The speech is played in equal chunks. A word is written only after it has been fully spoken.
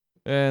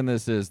And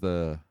this is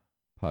the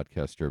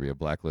Podcast Trivia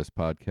Blacklist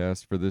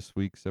podcast for this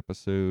week's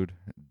episode,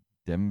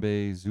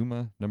 Dembe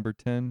Zuma, number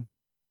 10.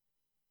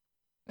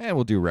 And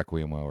we'll do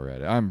Requiem while we're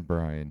at it. I'm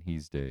Brian.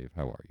 He's Dave.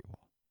 How are you all?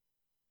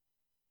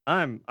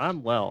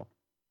 I'm well.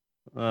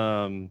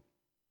 Um,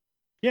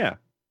 yeah,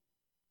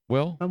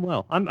 Well, I'm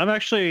well. I'm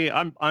actually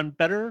I'm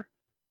better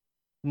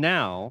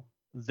now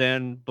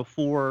than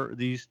before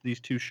these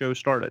two shows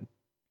started.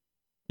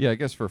 yeah, I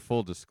guess for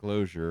full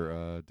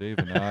disclosure, Dave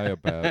and I,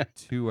 about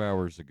 2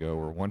 hours ago,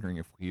 were wondering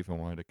if we even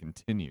wanted to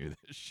continue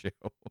this show.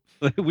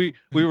 We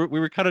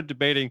were kind of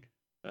debating.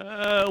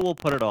 We'll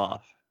put it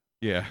off.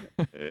 Yeah.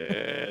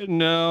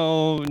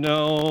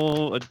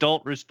 No,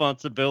 adult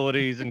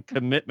responsibilities and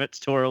commitments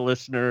to our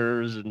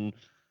listeners, and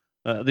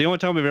the only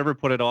time we've ever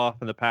put it off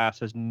in the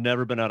past has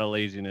never been out of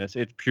laziness.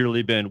 It's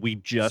purely been we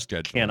just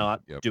Scheduling.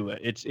 cannot Yep. do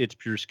it. It's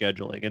pure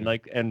scheduling,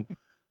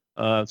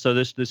 so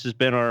this has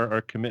been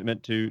our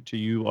commitment to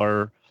you,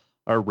 our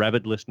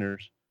rabid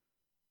listeners.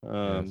 Yes.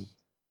 Um,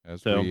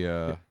 As so, we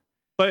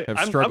but have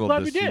I'm struggled glad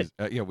we this did.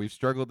 season. Yeah, we've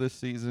struggled this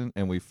season,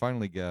 and we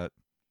finally got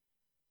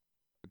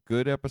a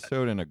good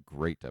episode and a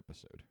great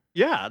episode.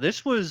 Yeah,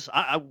 this was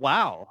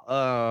wow.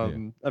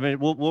 Yeah. I mean,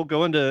 we'll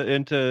go into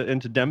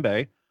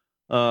Dembe.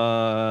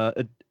 Uh,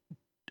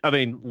 I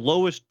mean,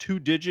 lowest two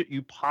digit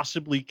you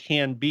possibly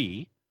can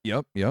be.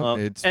 Yep.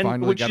 It's And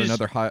finally which got is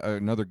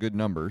another good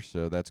number,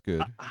 so that's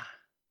good.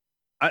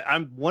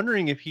 I'm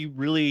wondering if he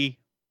really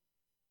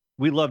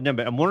we love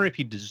Dembe. I'm wondering if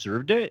he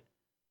deserved it.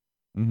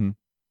 Mm-hmm.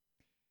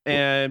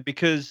 And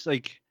because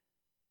like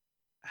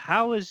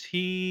how is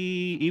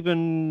he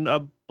even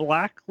a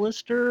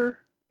blacklister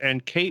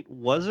and Kate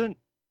wasn't?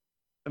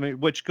 I mean,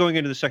 which going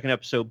into the second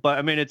episode, but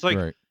I mean, it's like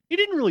Right. he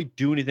didn't really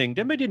do anything.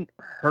 Dembe didn't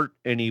hurt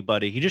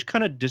anybody. He just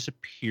kind of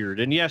disappeared.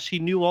 And yes, he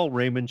knew all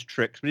Raymond's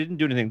tricks, but he didn't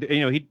do anything.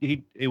 You know,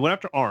 he went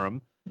after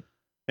Aram,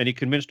 and he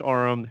convinced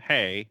Aram,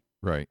 hey,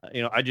 Right.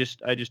 I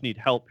just need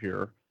help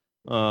here,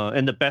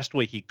 in the best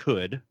way he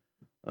could.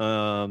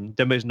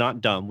 Dembe's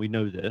not dumb. We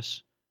know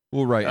this.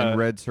 Well, right, and Uh,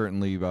 Red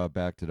certainly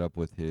backed it up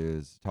with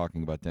his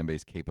talking about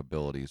Dembe's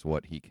capabilities,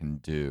 what he can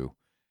do,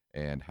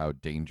 and how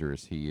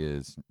dangerous he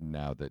is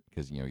now that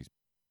because he's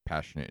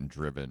passionate and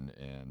driven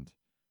and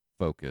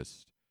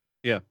focused.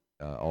 yeah.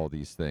 All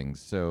these things.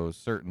 So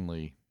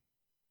certainly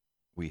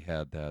we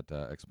had that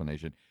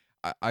explanation.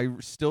 I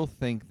still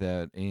think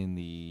that in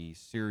the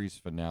series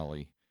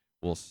finale,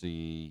 we'll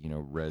see,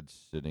 Red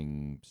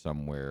sitting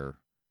somewhere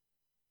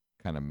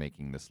kind of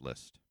making this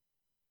list.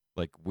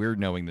 Like we're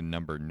knowing the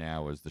number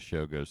now as the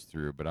show goes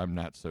through, but I'm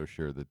not so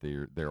sure that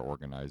they're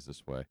organized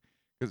this way.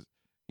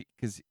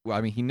 Because well,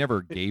 I mean, he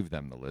never gave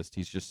them the list.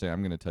 He's just saying,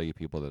 I'm going to tell you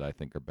people that I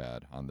think are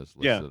bad on this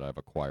list Yeah. that I've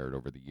acquired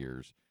over the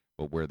years,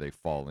 but where they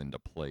fall into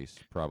place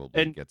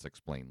probably And, gets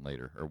explained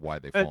later, or why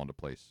they and fall into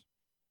place.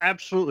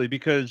 absolutely,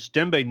 because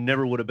Dembe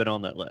never would have been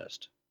on that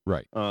list.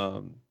 Right.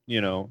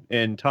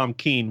 And Tom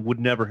Keene would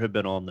never have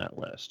been on that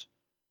list.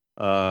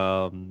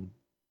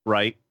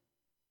 Right?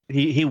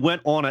 He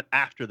went on it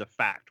after the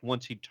fact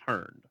once he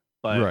turned.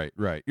 But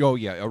Right. Oh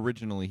yeah.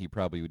 Originally, he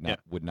probably yeah,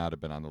 would not have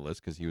been on the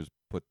list because he was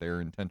put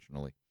there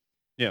intentionally.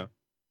 yeah.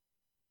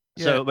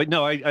 Yeah. So, but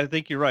no, I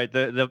think you're right.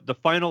 The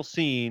final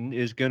scene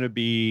is going to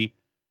be,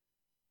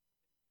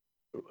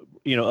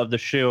 of the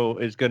show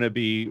is going to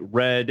be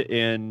Red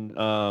in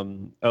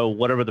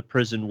whatever the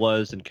prison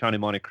was in County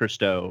Monte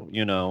Cristo.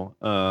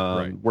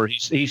 Right. Where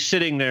he's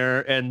sitting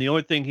there, and the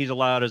only thing he's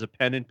allowed is a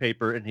pen and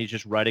paper, and he's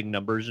just writing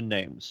numbers and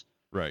names.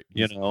 Right.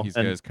 You He's know, he's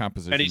got his and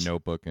composition he's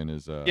notebook and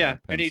his yeah,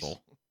 and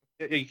pencil.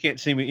 you can't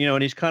see me,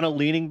 and he's kind of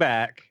leaning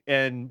back,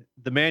 and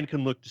the man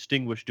can look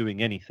distinguished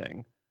doing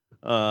anything.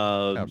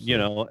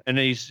 Absolutely. And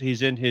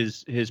he's in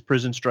his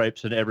prison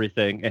stripes and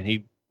everything, and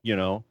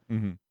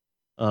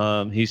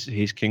Mm-hmm.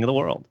 he's king of the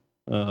world,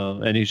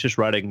 and he's just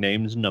writing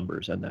names and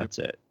numbers, and Yep. that's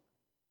it.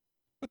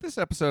 But this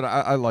episode,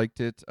 I liked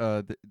it.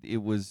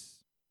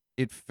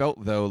 It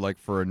felt though like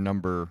for a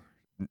number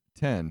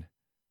 10,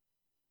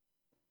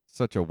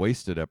 such a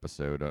wasted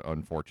episode,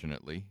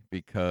 unfortunately, Yeah,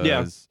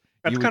 because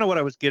that's you would, kind of what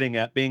I was getting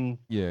at. Being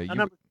yeah, a you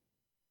number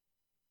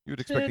you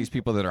would expect 10, these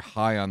people that are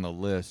high on the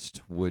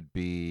list would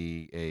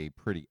be a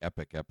pretty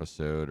epic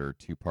episode or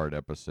two-part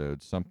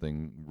episode,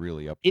 something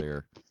really up it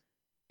there.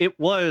 it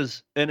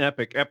was an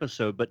epic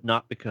episode, but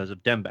not because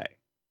of Dembe.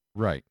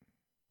 Right,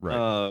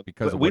 right,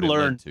 because of We what it led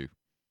learned to.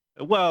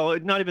 well,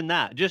 not even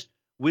that. Just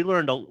we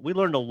learned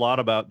a lot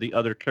about the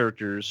other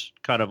characters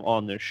kind of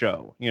on this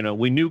show.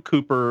 We knew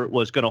Cooper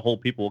was going to hold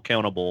people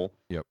accountable.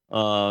 Yep,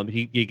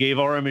 He gave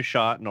Aram a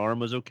shot, and Aram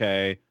was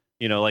okay.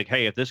 Like,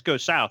 hey, if this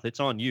goes south, it's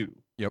on you.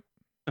 yep,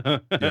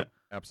 yep,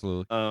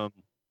 absolutely. um,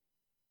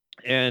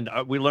 and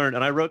we learned,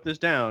 and I wrote this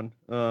down.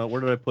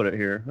 Where did I put it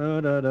here?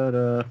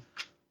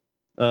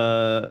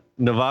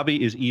 Navabi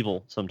is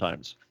evil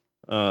sometimes.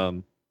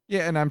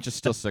 Yeah, and I'm just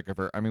still sick of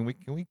her. I mean,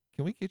 can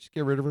we just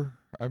get rid of her?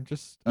 I'm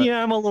just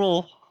Yeah, I'm a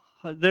little.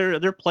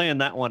 They're playing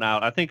that one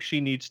out. I think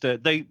she needs to.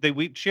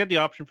 She had the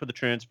option for the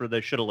transfer.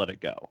 They should have let it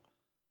go.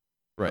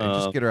 right, and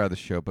just Uh, get her out of the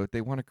show. But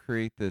they want to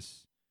create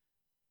this.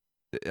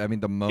 I mean,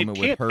 the it moment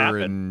with can't her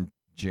happen. and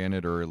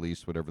Janet or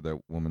Elise, whatever that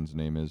woman's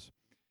name is,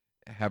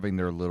 having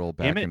their little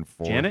Damn back it, and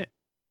forth. Janet.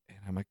 And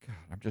I'm like, God,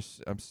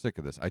 I'm sick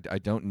of this. I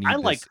don't need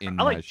this in I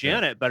my like show.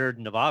 Janet better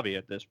than Navabi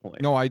at this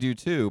point. No, I do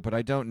too, but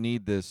I don't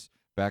need this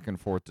back and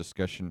forth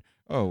discussion.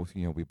 Oh,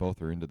 we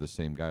both are into the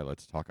same guy.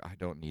 Let's talk. I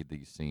don't need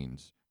these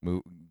scenes.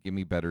 Give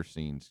me better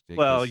scenes. Take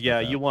Well, this yeah,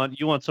 stuff you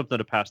out. want something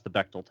to pass the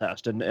Bechdel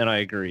test, and I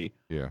agree.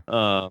 Yeah.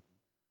 Uh,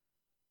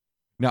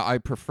 Now I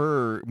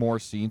prefer more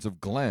scenes of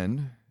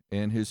Glenn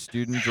and his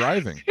student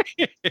driving.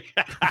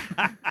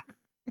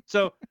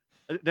 So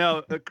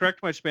now,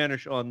 correct my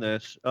Spanish on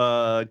this.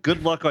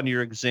 Good luck on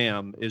your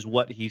exam is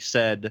what he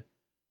said.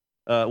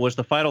 Was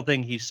the final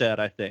thing he said?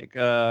 I think.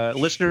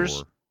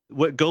 Listeners,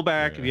 Sure. go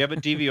back if Yeah. you have a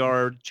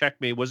DVR. Check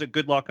me. Was it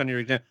good luck on your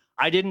exam?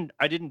 I didn't.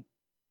 I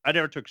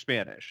never took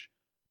Spanish.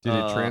 Did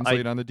it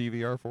translate on the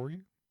DVR for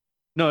you?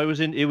 No, it was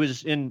in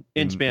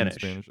Spanish.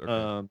 Spanish?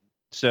 Okay.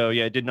 So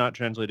yeah, it did not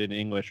translate into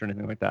English or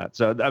anything like that.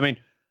 So I mean,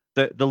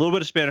 the little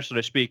bit of Spanish that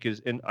I speak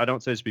is, and I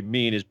don't say this to be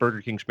mean, is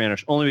Burger King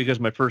Spanish, only because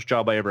my first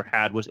job I ever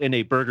had was in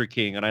a Burger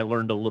King, and I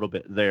learned a little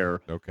bit there.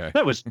 Okay.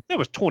 That was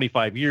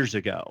 25 years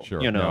ago.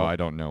 Sure. You know, No, I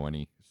don't know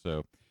any.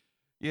 So,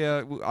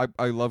 yeah,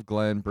 I love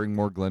Glenn. Bring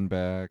more Glenn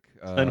back.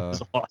 that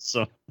was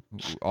awesome.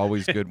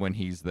 Always good when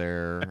he's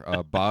there.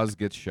 Boz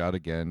gets shot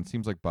again.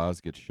 Seems like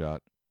Boz gets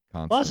shot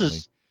Boz constantly.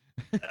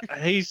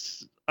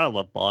 is I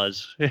love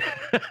Boz.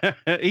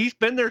 He's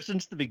been there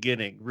since the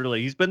beginning,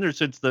 really. He's been there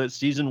since the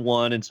season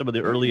 1 and some of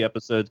the early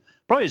episodes,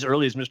 probably as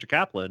early as Mr.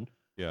 Kaplan.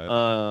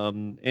 Yeah.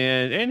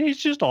 And he's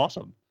just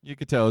awesome. You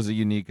could tell it's a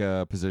unique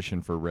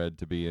position for Red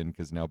to be in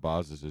because now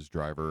Boz is his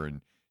driver,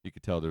 and you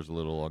could tell there's a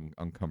little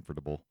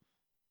uncomfortable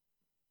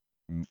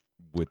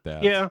with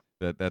that. Yeah,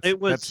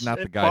 that's not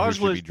the guy who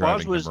should be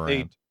driving him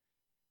around.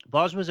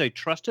 Boz was a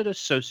trusted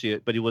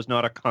associate, but he was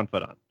not a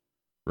confidant.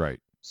 Right.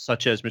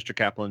 Such as Mr.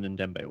 Kaplan and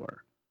Dembe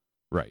were.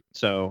 Right.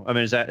 So, I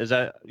mean, is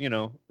that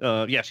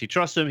yes, he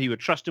trusts him. He would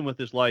trust him with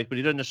his life, but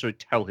he doesn't necessarily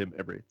tell him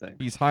everything.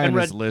 He's high on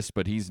his list,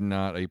 but he's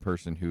not a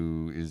person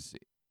who is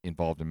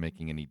involved in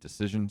making any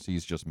decisions.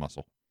 He's just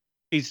muscle.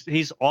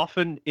 He's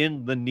often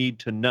in the need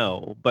to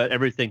know, but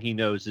everything he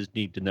knows is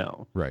need to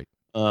know. Right.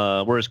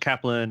 Whereas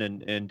Kaplan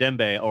and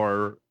Dembe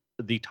are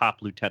the top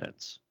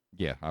lieutenants.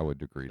 Yeah, I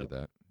would agree to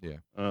that. Yeah.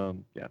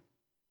 Yeah.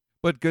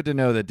 But good to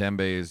know that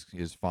Dembe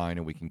is fine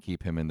and we can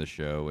keep him in the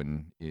show,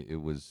 and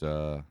it was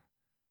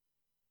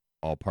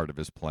all part of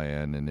his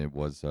plan, and it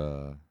was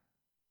to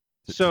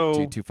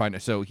find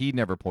it. So he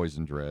never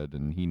poisoned Red,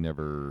 and he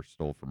never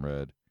stole from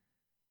Red.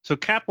 So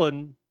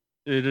Kaplan,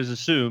 it is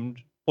assumed,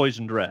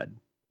 poisoned Red.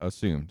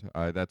 Assumed.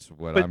 That's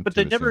what I'm. But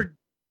they never.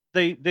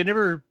 They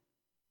never.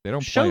 They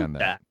don't play on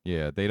that.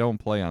 Yeah, they don't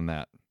play on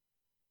that.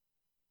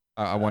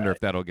 I wonder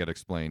if that'll get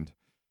explained.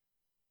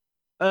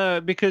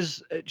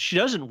 Because she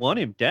doesn't want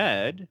him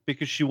dead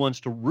because she wants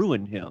to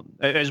ruin him,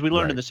 as we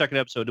learned in the second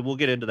episode, and we'll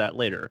get into that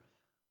later.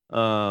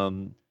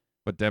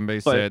 But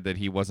Dembe said that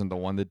he wasn't the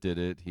one that did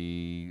it.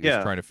 He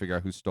is trying to figure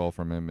out who stole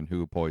from him and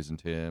who poisoned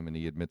him, and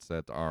he admits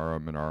that to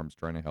Aram, and Aram's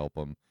trying to help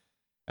him.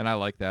 And I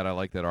like that. I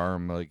like that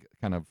Aram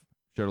kind of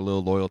showed a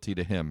little loyalty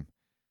to him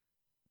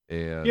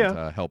and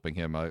helping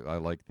him. I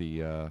like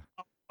the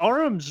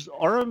Aram.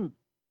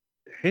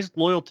 His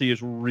loyalty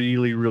is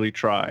really, really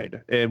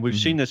tried, and we've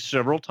seen this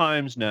several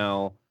times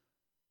now.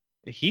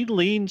 He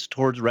leans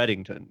towards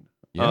Reddington.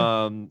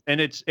 Yeah.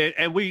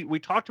 And we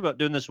talked about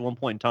doing this at one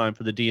point in time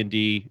for the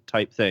D&D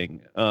type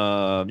thing.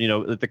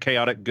 The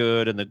chaotic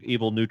good and the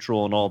evil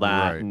neutral and all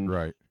that.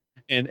 Right.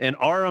 And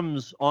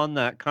Aram's on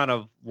that kind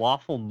of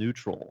lawful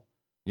neutral.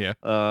 Yeah.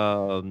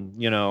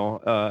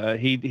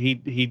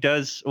 He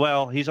does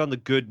well. He's on the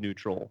good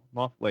neutral.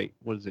 Wait,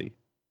 what is he?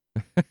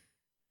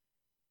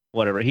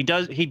 Whatever he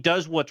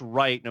does what's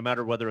right, no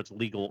matter whether it's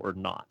legal or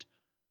not.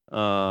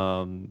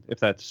 If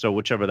that's so,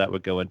 whichever that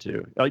would go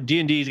into.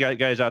 D&D's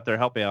guys out there,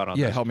 help me out on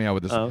this. Yeah, help me out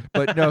with this.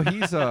 But no,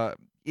 he's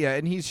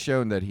and he's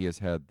shown that he has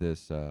had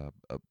this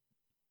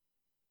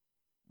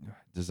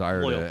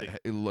desire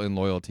and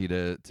loyalty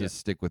to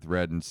stick with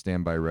Red and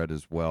stand by Red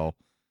as well.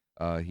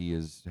 He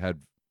has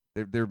had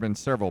there have been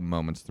several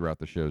moments throughout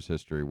the show's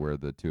history where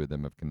the two of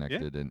them have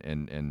connected,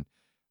 and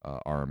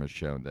Aram has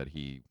shown that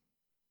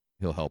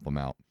he'll help him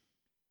out.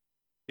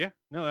 Yeah,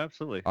 no,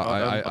 absolutely.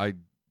 I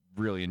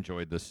really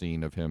enjoyed the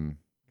scene of him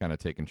kind of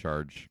taking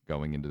charge,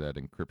 going into that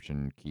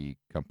encryption key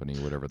company,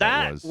 whatever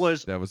that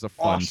was. That was a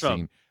fun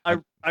awesome.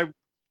 scene.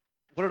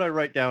 What did I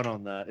write down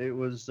on that? It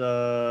was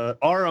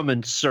Aram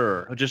and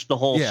Sir. Just the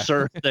whole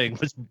Sir thing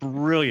was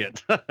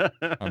brilliant.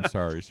 I'm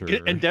sorry, Sir.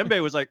 And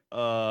Dembe was like,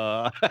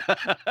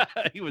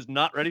 he was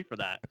not ready for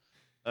that.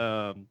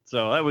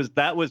 So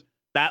that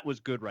was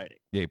good writing.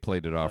 Yeah, he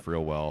played it off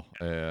real well.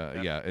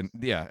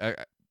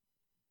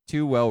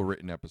 Two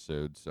well-written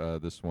episodes.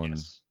 This one,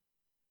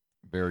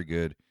 very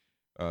good.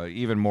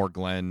 Even more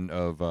Glenn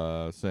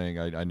of saying,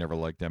 I never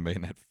liked Dembe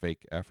in that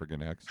fake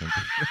African accent.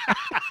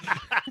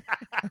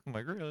 I'm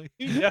like, really?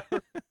 You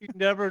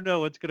never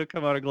know what's going to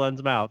come out of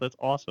Glenn's mouth. That's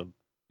awesome.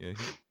 Yeah, it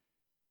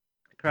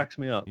cracks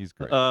me up. He's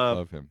great.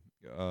 Love him.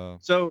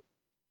 So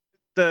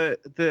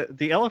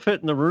the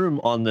elephant in the room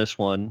on this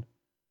one,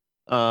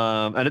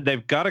 And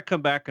they've got to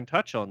come back and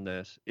touch on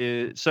this.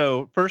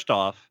 So first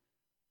off,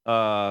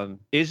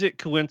 is it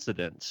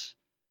coincidence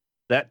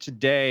that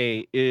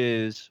today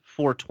is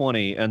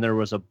 420 and there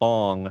was a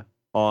bong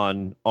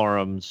on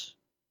Aram's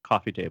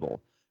coffee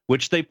table,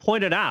 which they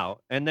pointed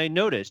out and they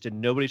noticed and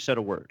nobody said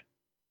a word.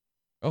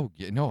 Oh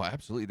yeah, no,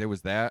 absolutely. There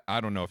was that. I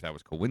don't know if that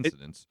was It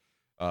coincidence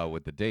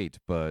with the date,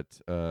 but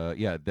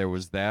yeah, there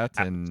was that,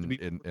 happens to and be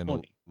and it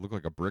 420. looked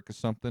like a brick or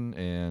something,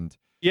 and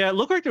Yeah, it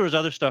looked like there was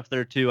other stuff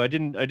there too. I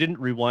didn't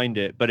rewind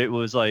it, but it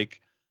was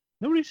like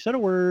nobody said a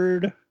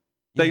word.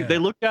 They yeah,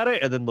 looked at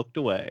it and then looked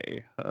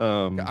away.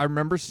 yeah, I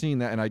remember seeing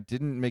that, and I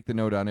didn't make the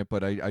note on it,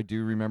 but I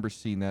do remember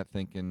seeing that,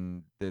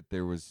 thinking that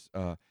there was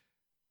a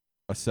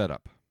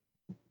setup.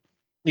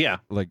 Yeah,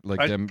 Like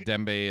I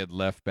Dembe had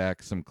left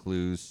back some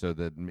clues so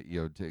that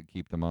to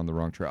keep them on the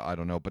wrong trail. I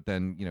don't know, but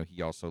then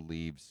he also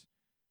leaves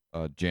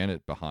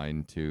Janet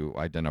behind to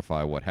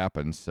identify what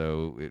happened,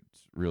 so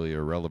it's really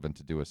irrelevant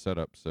to do a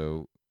setup.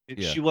 So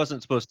yeah, she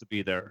wasn't supposed to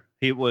be there.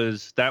 That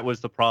was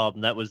the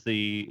problem. It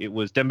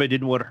was Dembe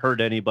didn't want to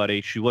hurt anybody.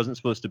 She wasn't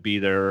supposed to be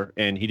there,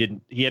 and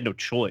he had no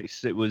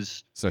choice. It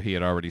was so he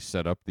had already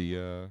set up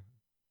the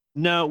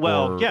no,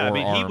 well, or yeah. I or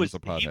mean, arms a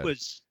he pothead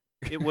was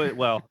it was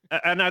well,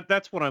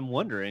 that's what I'm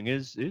wondering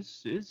is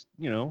because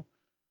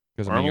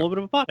I Arm a mean little bit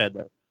of a pothead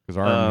there. because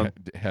Arm Um,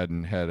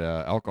 hadn't had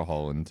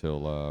alcohol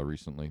until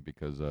recently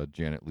because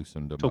Janet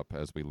loosened him so up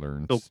as we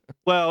learned so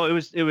well, it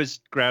was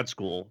grad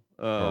school.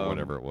 or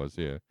whatever it was.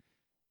 Yeah,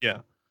 Yeah.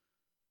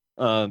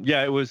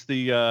 Yeah, it was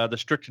the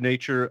strict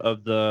nature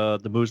of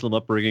the Muslim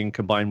upbringing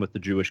combined with the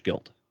Jewish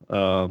guilt.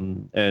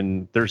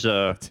 And there's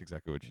a that's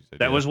exactly what she said.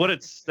 that Yeah.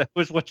 was that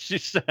was what she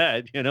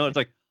said. It's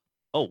like,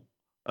 oh,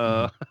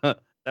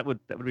 that would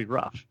be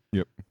rough.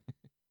 Yep.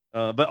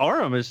 But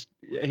Aram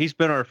he's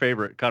been our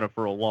favorite kind of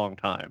for a long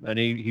time, and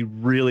he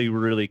really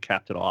really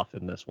capped it off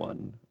in this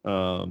one.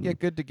 Yeah,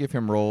 good to give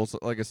him roles.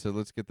 Like I said,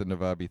 let's get the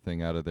Navabi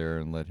thing out of there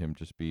and let him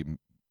just be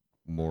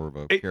more of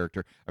a It,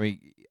 character. I mean,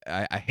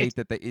 I it's hate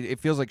that it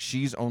feels like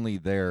she's only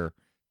there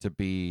to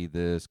be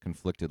this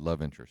conflicted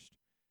love interest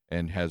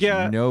and has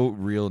yeah no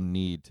real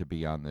need to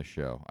be on this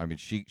show. I mean,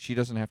 she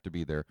doesn't have to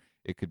be there.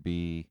 It could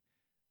be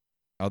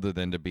other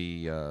than to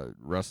be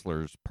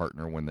wrestler's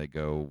partner when they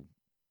go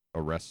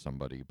arrest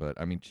somebody. But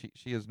I mean,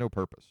 she has no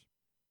purpose.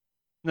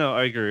 no,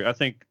 I agree. I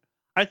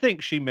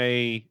think she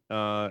may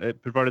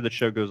provided the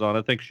show goes on.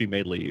 I think she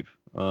may leave.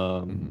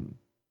 Hmm.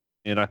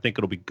 And I think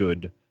it'll be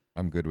good.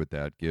 I'm good with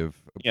that. Give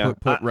Yeah,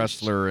 put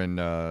wrestler and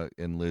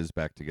Liz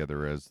back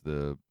together as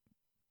the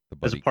as a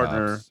buddy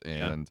partner. cops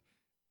Yeah, and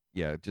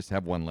yeah, just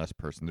have one less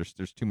person.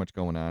 There's too much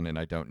going on, and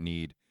I don't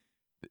need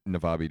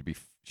Navabi to be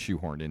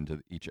shoehorned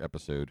into each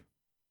episode.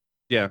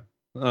 yeah.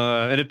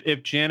 And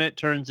if Janet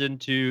turns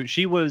into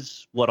she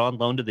was what on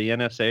loan to the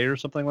NSA or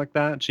something like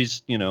that.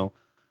 She's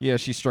Yeah,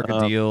 she struck a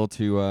uh, deal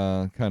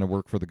to kind of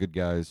work for the good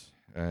guys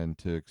and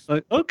to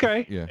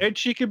okay, yeah. and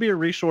she could be a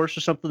resource or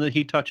something that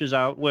he touches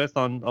out with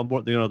on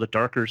more, the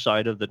darker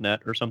side of the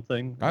net or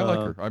something. I like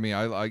her. I mean,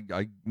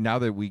 I now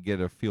that we get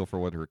a feel for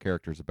what her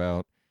character's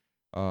about,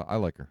 I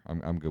like her.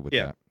 I'm good with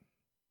Yeah, that.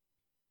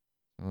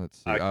 Let's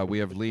see. I We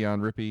have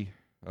Leon Rippey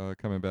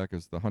coming back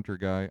as the hunter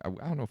guy. I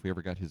don't know if we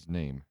ever got his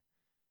name.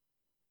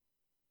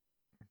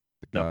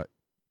 The no, guy,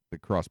 the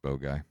crossbow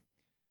guy.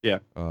 yeah.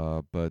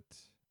 But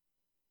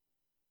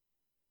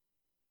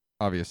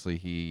obviously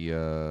he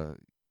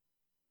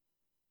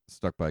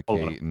stuck by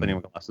Hold on, Kate putting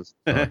and my glasses.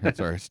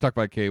 sorry, stuck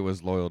by Kate,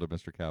 was loyal to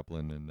Mr.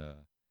 Kaplan and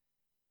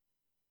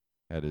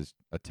had his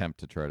attempt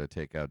to try to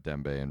take out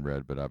Dembe and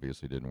Red, but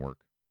obviously didn't work.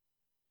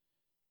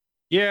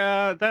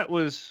 Yeah, that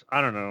was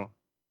I don't know.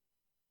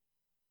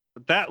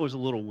 That was a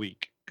little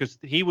weak because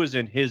he was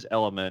in his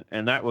element,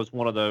 and that was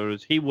one of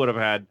those he would have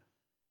had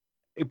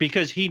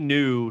because he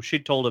knew she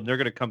told him they're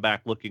going to come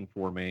back looking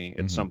for me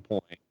at Hmm. some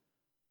point.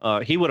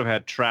 He would have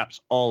had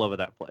traps all over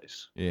that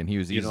place. And he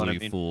was You know what I easily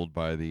mean? fooled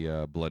by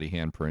the bloody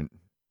handprint,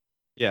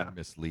 Yeah,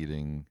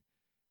 misleading.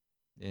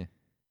 Yeah.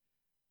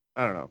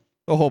 I don't know.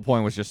 The whole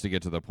point was just to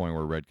get to the point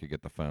where Red could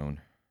get the phone.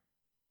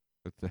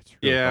 But that's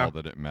really Yeah, all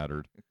that it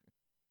mattered.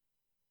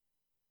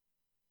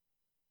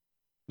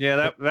 yeah.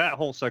 But That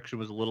whole section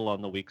was a little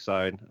on the weak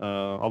side.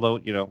 Although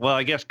well,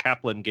 I guess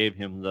Kaplan gave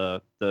him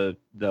the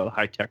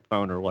high tech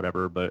phone or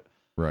whatever. But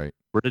right.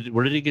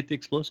 where did he get the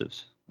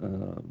explosives?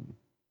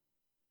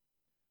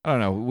 I don't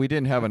know. We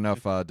didn't have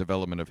enough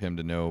development of him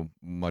to know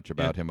much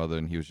about him other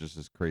than he was just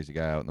this crazy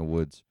guy out in the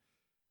woods.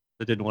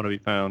 That didn't want to be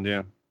found.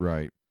 Yeah.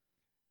 Right.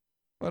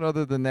 But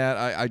other than that,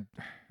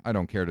 I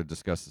don't care to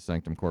discuss the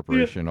Sanctum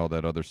Corporation, all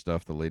that other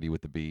stuff, the lady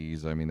with the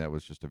bees. I mean, that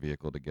was just a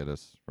vehicle to get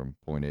us from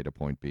point A to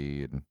point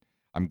B. And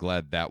I'm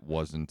glad that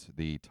wasn't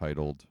the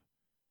titled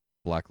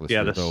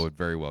blacklister, This though it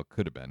very well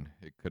could have been.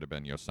 It could have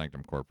been,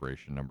 Sanctum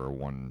Corporation number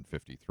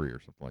 153 or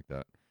something like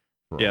that,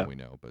 for all we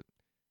know. But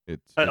it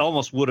it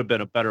almost would have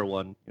been a better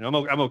one. I'm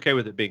okay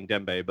with it being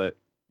Dembe, but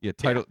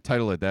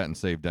title it that and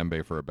save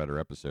Dembe for a better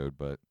episode,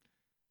 but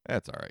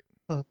that's all right.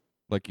 Uh,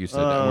 Like you said,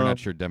 we're not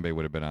sure Dembe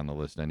would have been on the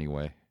list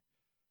anyway.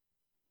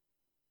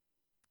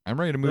 I'm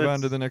ready to move on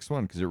to That's the next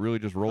one because it really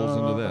just rolls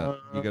into that.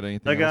 You got I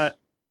anything else?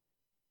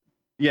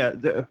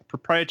 got the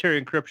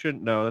proprietary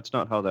encryption. No, that's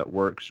not how that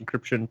works.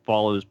 Encryption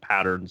follows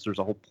patterns. There's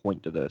a whole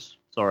point to this.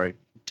 Sorry,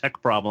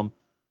 tech problem.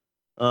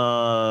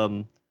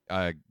 Um,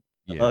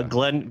 Yeah.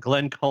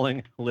 Glenn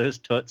calling Liz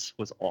Toots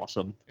was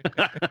awesome.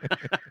 I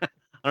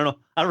don't know.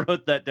 I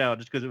wrote that down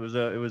just because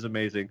it was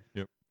amazing.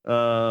 Yep.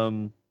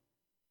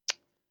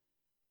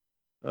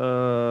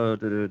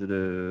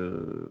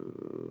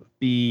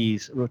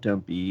 Bees. I wrote down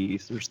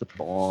bees. There's the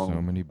bong.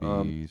 So many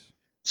bees.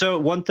 So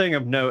one thing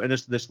of note, and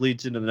this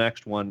leads into the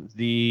next one.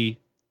 The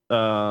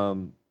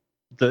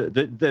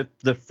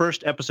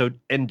first episode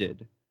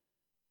ended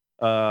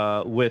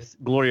with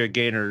Gloria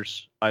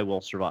Gaynor's "I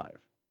Will Survive."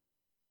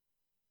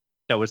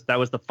 That was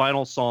the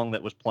final song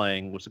that was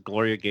playing, was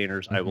Gloria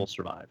Gaynor's "I Will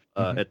Survive"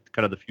 at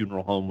kind of the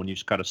funeral home, when you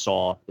kind of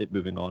saw it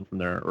moving on from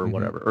there, or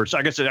whatever. Or so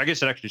I guess it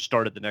actually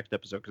started the next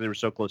episode because they were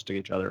so close to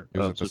each other. It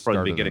was at the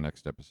start of the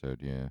next episode.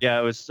 Yeah. Yeah,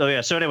 it was. So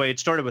anyway, it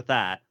started with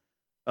that.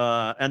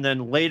 And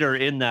then later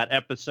in that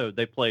episode,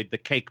 they played the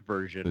cake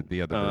version.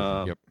 The other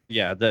version. Yep.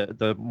 Yeah,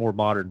 the more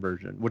modern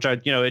version, which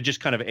it just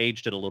kind of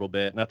aged it a little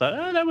bit, and I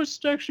thought, that was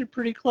actually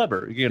pretty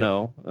clever,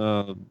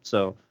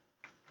 So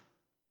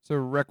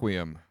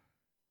Requiem,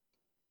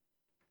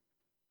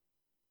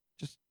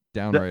 just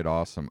downright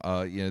awesome.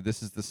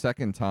 This is the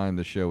second time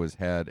the show has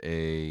had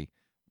a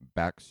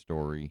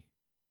backstory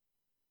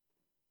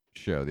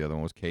show. The other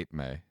one was Cape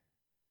May,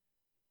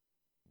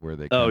 where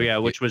they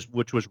which was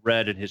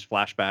Red in his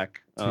flashback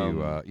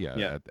to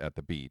at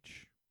the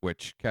beach,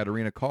 which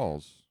Katerina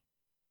calls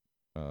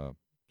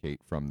Kate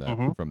from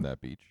that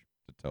beach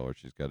to tell her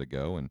she's got to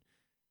go, and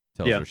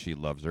tells her she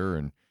loves her.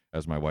 And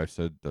as my wife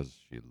said, does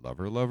she love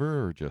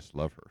her or just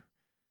love her?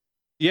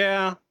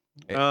 Yeah.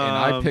 And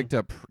I picked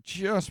up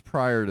just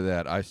prior to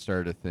that, I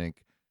started to think,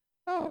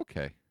 oh,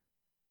 okay.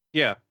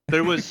 Yeah,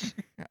 there was.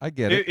 I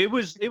get it. It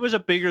was a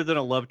bigger than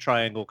a love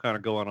triangle kind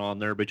of going on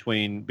there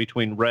between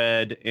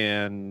Red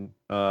and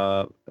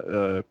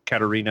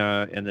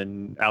Katerina, and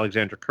then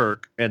Alexander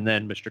Kirk, and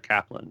then Mr.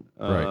 Kaplan.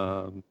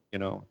 Right.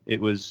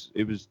 It was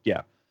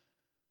yeah.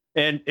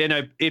 And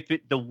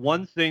the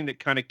one thing that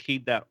kind of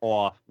keyed that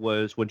off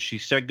was when she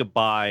said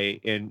goodbye,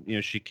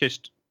 and she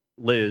kissed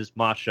Liz,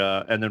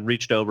 Masha, and then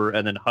reached over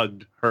and then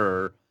hugged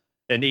her.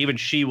 And even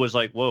she was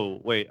like, "Whoa,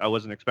 wait! I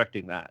wasn't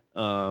expecting that."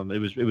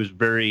 It was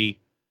very,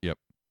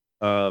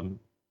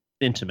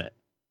 intimate.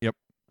 Yep.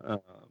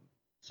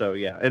 So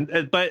yeah,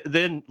 and but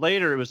then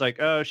later it was like,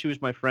 "Oh, she was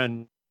my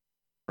friend."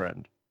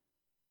 Right.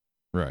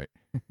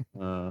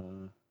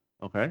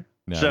 Okay.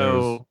 No,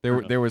 so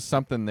there was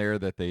something there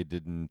that they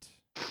didn't.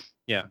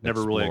 Yeah,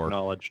 never really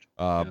acknowledged.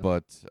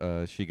 But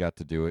she got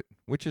to do it,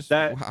 which is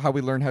how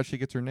we learn how she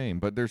gets her name.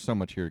 But there's so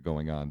much here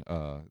going on.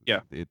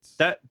 It's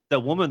the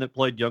woman that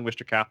played young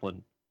Mr.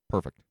 Kaplan.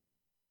 Perfect.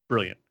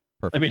 Brilliant.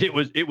 Perfect. I mean, it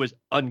was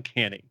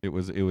uncanny. It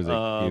was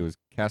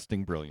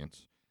casting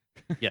brilliance.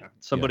 Yeah,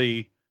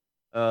 somebody.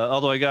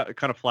 Although I got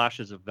kind of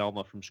flashes of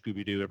Velma from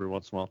Scooby Doo every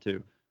once in a while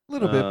too. A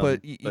little bit,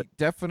 but you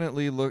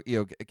definitely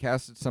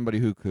casted somebody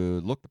who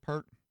could look the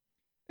part.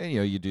 And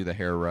you do the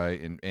hair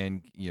right, and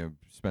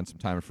spend some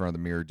time in front of the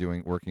mirror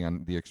working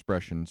on the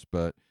expressions,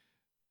 but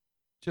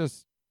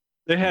just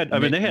they had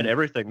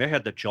everything. They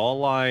had the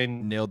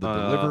jawline, nailed the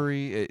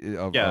delivery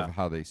of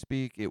how they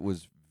speak. It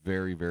was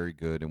very, very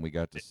good, and we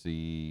got to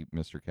see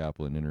Mr.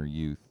 Kaplan in her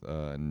youth,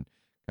 and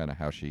kind of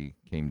how she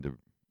came to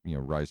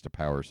rise to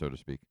power, so to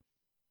speak.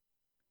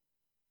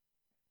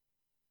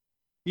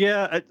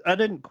 Yeah, I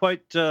didn't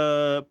quite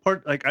I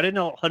didn't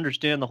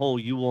understand the whole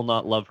 "you will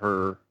not love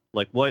her"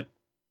 what.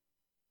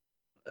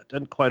 I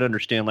didn't quite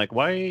understand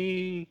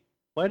why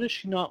does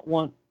she not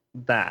want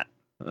that?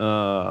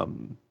 I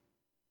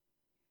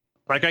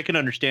can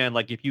understand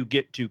if you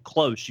get too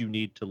close you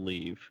need to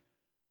leave.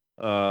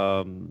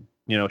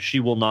 She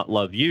will not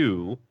love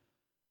you.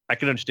 I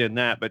can understand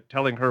that, but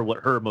telling her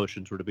what her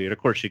emotions were to be, and of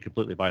course she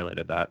completely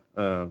violated that.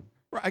 I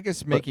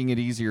guess making it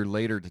easier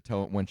later to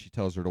tell when she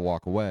tells her to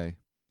walk away.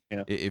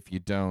 Yeah. If you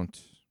don't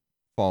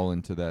fall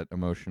into that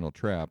emotional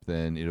trap,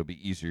 then it'll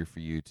be easier for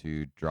you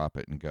to drop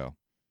it and go.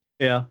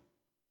 Yeah.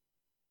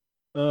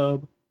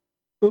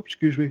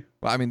 Excuse me.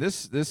 Well, I mean,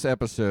 this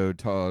episode,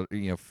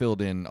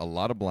 filled in a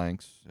lot of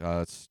blanks.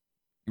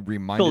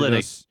 Reminded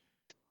us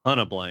a ton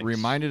of blanks.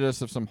 Reminded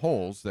us of some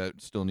holes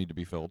that still need to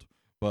be filled,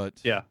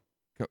 but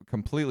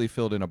completely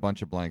filled in a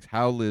bunch of blanks.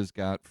 How Liz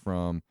got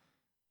to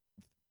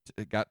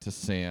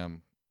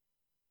Sam.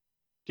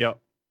 Yep.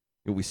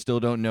 We still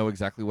don't know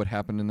exactly what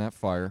happened in that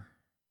fire,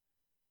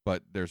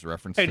 but there's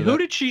reference. And who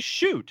did she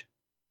shoot?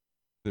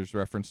 There's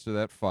reference to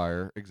that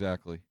fire,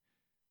 exactly.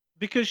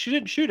 Because she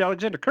didn't shoot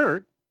Alexander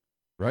Kirk.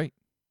 Right.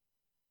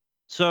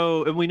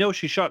 So, and we know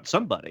she shot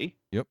somebody.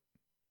 Yep.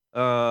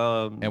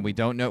 And we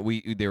don't know.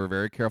 They were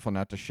very careful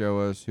not to show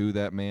us who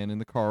that man in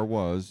the car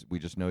was. We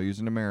just know he's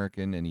an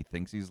American and he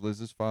thinks he's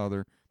Liz's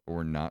father, but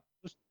we're not.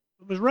 It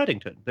was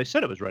Reddington. They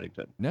said it was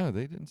Reddington. No,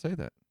 they didn't say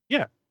that.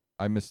 Yeah.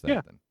 I missed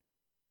that then.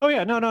 Oh,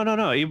 yeah.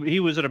 No.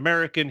 He was an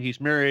American. He's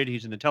married.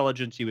 He's in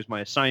intelligence. He was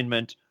my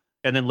assignment.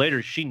 And then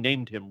later she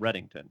named him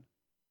Reddington.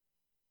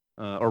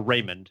 or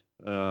Raymond.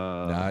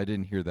 No, I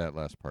didn't hear that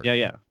last part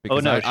Yeah. Oh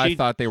because no, I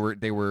thought they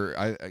were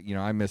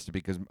I missed it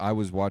because I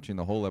was watching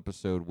the whole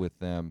episode with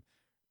them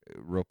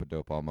rope a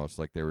dope almost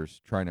like they were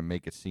trying to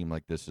make it seem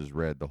like this is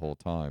Red the whole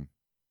time,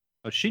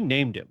 she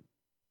named him.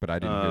 but I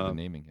didn't hear the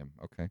naming him.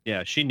 Okay,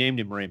 Yeah, she named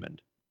him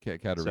Raymond.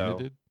 Katarina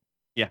did.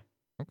 Yeah.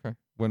 Okay,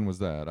 when was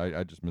that?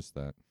 I just missed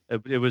that.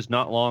 It was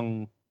not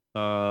long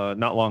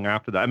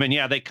after that. I mean,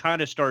 yeah, they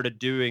kind of started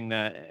doing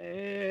that,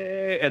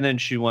 and then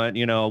she went,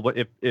 what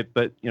if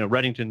but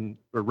Reddington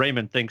or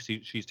Raymond thinks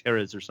she's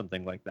Tara's or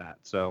something like that.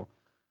 So,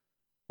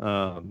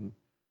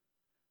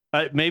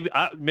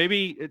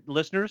 maybe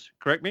listeners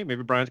correct me.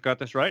 Maybe Brian's got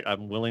this right.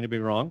 I'm willing to be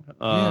wrong.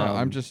 Yeah,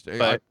 I'm just.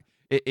 But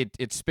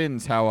it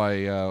spins how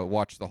I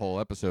watch the whole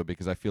episode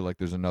because I feel like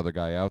there's another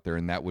guy out there,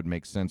 and that would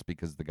make sense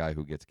because the guy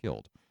who gets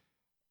killed.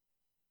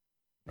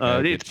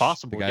 It's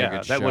possible. The guy who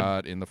gets that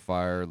shot in the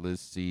fire,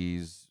 Liz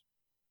sees.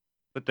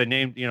 But they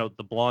named,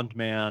 the blonde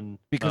man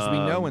because we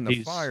know in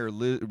the fire,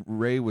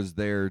 Ray was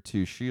there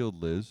to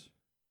shield Liz.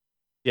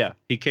 Yeah,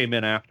 he came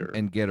in after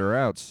and get her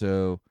out.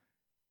 So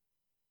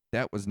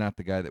that was not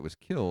the guy that was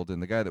killed,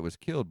 and the guy that was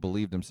killed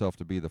believed himself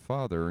to be the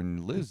father.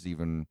 And Liz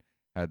even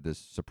had this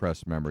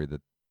suppressed memory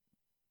that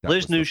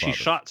Liz knew she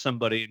shot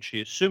somebody, and she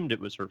assumed it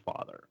was her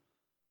father.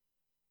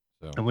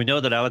 So. And we know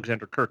that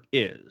Alexander Kirk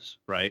is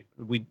right.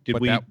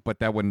 But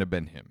that wouldn't have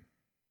been him.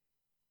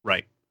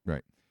 Right.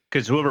 Right.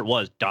 Because whoever it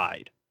was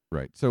died.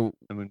 Right. So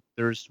I mean,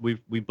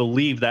 we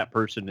believe that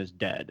person is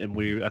dead, and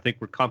I think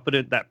we're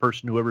confident that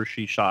person, whoever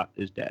she shot,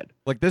 is dead.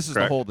 Like this is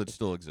the hole that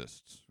still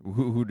exists.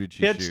 Who did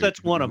she shoot?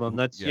 That's one of them.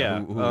 That's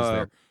who was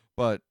there?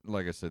 But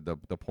like I said,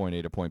 the point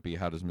A to point B.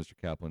 How does Mr.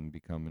 Kaplan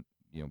become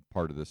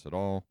part of this at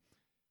all?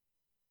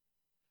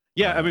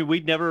 Yeah, I mean,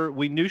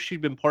 we knew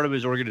she'd been part of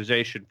his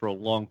organization for a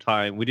long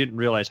time. We didn't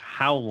realize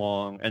how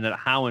long, and then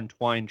how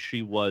entwined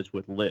she was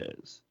with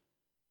Liz.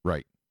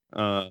 Right.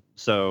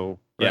 So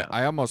yeah, right.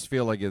 I almost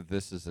feel like if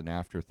this is an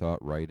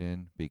afterthought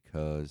write-in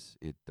because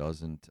it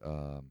doesn't.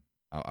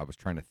 I was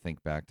trying to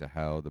think back to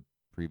how the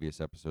previous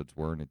episodes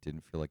were, and it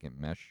didn't feel like it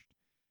meshed.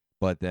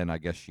 But then I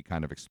guess she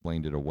kind of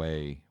explained it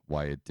away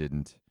why it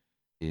didn't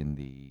in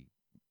the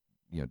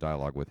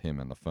dialogue with him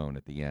on the phone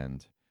at the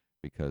end,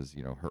 because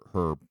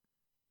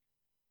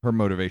her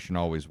motivation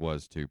always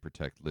was to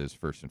protect Liz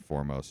first and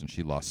foremost, and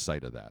she lost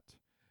sight of that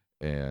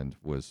and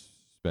was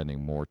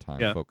spending more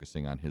time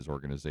focusing on his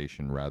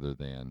organization rather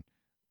than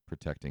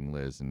protecting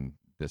Liz. And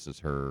this is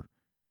her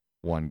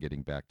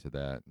getting back to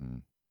that.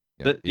 And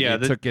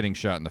it took getting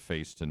shot in the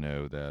face to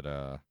know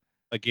that.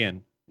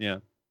 Again, yeah.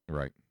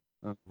 Right.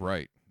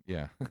 Right.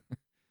 Yeah.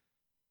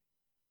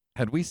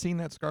 Had we seen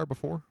that scar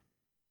before?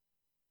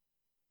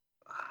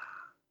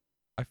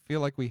 I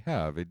feel like we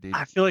have.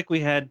 I feel like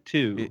we had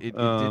too. It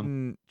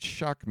didn't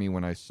shock me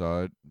when I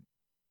saw it,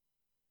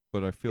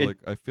 but I feel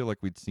like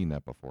we'd seen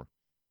that before.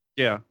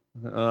 Yeah.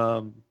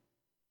 Well,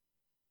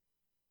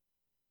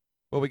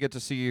 we get to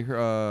see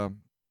the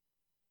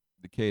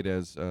Kate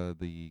as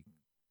the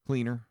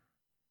cleaner.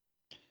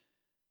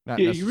 Not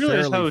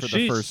necessarily for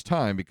the first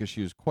time, because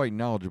she was quite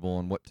knowledgeable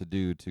on what to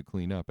do to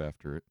clean up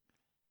after it.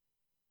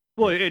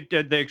 Well,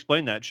 they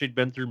explained that she'd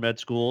been through med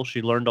school,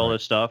 she learned all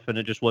this stuff, and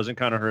it just wasn't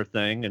kind of her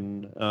thing.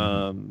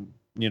 And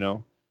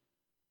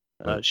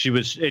she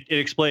was. It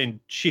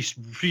explained she's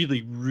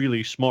really,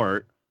 really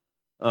smart.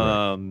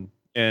 And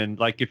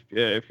like if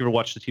you ever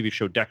watched the TV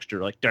show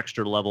Dexter, like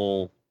Dexter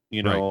level,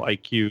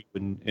 IQ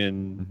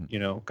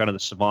and kind of the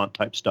savant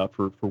type stuff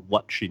for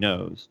what she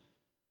knows.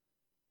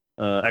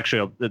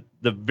 Actually,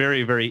 the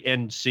very, very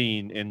end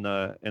scene in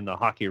the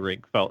hockey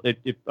rink felt it.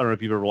 I don't know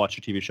if you've ever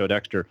watched the TV show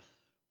Dexter.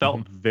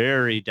 Felt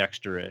very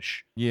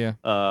Dexter-ish. Yeah.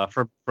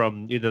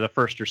 From either the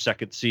first or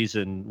second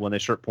season when they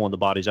start pulling the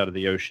bodies out of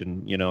the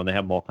ocean, and they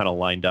have them all kind of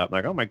lined up.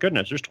 Like, oh my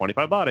goodness, there's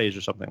 25 bodies or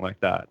something like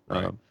that.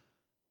 Right.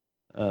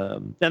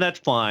 And that's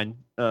fine.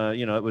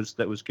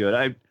 That was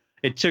good.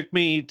 It took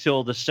me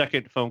till the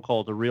second phone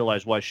call to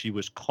realize why she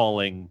was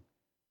calling.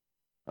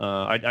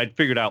 I'd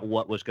figured out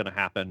what was going to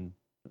happen.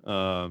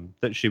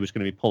 That she was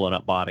going to be pulling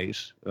up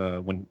bodies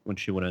when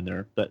she went in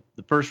there. That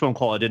the first phone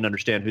call, I didn't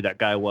understand who that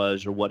guy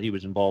was or what he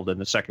was involved in.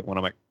 The second one,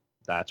 I'm like,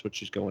 that's what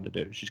she's going to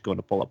do. She's going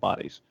to pull up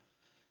bodies.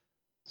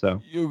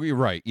 So you're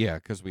right, yeah,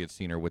 because we had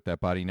seen her with that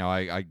body. Now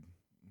I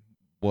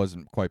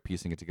wasn't quite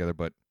piecing it together,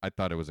 but I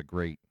thought it was a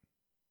great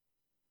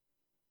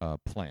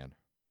plan.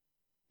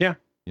 Yeah,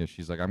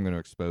 she's like, I'm going to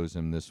expose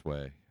him this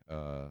way.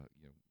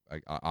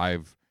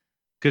 I've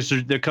because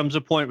there comes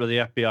a point where the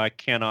FBI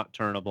cannot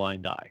turn a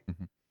blind eye.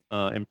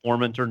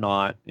 Informant or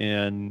not,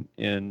 and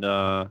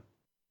well,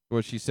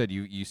 she said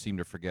you seem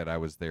to forget I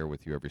was there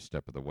with you every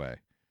step of the way.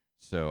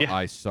 So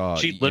I saw.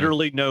 She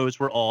literally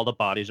knows where all the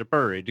bodies are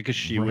buried because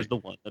she was the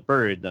one that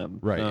buried them.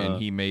 Right, and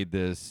he made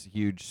this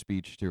huge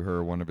speech to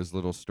her, one of his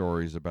little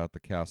stories about the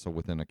castle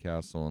within a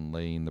castle and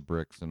laying the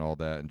bricks and all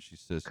that. And she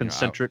says,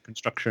 concentric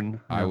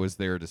construction. I was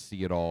there to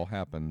see it all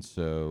happen.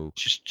 So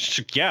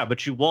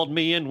but you walled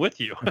me in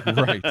with you.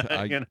 Right.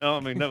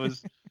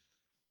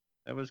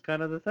 That was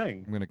kind of the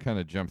thing. I'm going to kind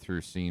of jump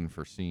through scene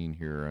for scene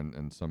here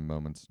and some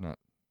moments. Not,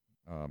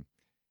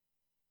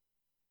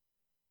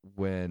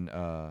 when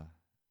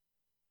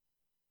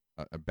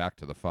back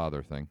to the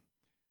father thing,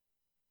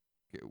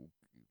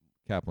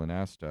 Kaplan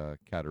asked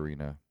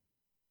Katerina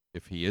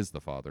if he is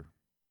the father.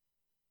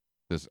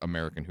 This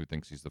American who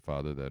thinks he's the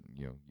father that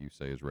you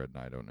say is Red,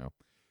 and I don't know.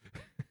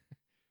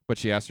 But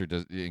she asked her,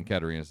 and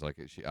Katerina's like,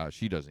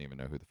 she doesn't even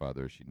know who the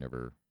father is. She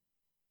never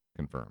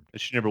confirmed.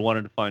 She never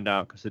wanted to find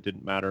out because it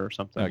didn't matter or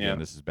something. Again, yeah.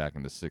 this is back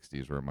in the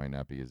 60s where it might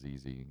not be as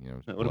easy.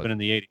 It would have been in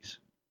the 80s.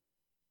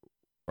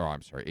 Oh,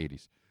 I'm sorry,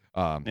 80s.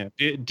 Yeah,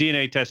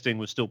 DNA testing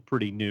was still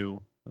pretty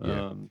new.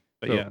 Yeah.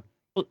 But So- yeah,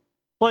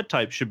 blood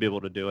type should be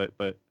able to do it,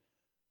 but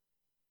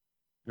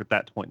at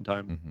that point in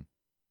time. Mhm.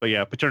 But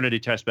yeah, paternity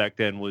test back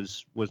then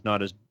was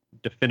not as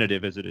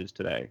definitive as it is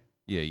today.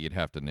 Yeah, you'd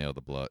have to nail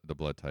the blood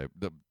type.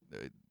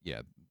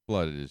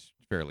 Blood is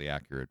fairly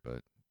accurate,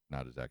 but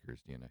not as accurate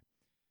as DNA.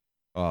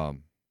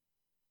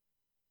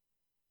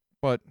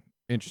 But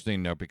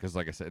interesting note, because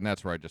like I said, and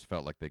that's where I just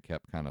felt like they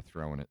kept kind of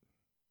throwing it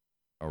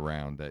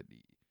around.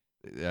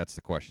 That's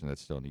the question that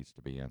still needs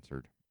to be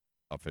answered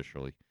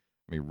officially.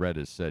 I mean, Red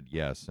has said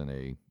yes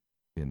in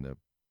the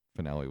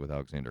finale with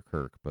Alexander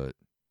Kirk, but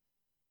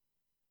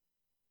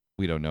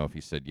we don't know if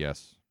he said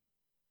yes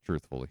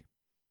truthfully.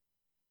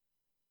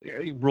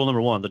 Rule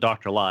number 1: the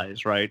doctor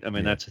lies, right? I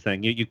mean, Yeah. that's the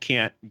thing. You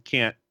can't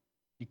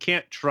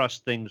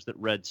trust things that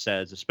Red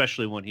says,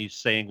 especially when he's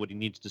saying what he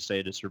needs to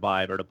say to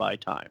survive or to buy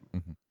time.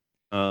 Mhm.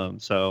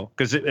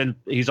 And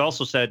he's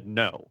also said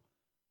no,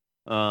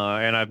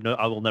 and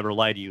I will never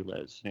lie to you,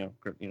 Liz.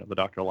 The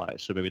doctor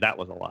lies, so maybe that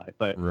was a lie.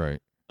 But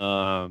Right.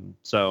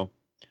 so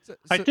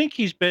I think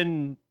he's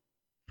been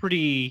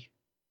pretty.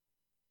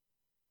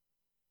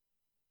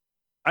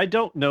 I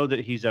don't know that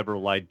he's ever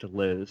lied to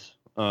Liz.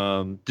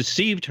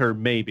 Deceived her,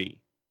 maybe,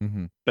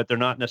 Mm-hmm. but they're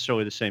not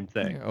necessarily the same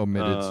thing. Yeah,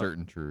 omitted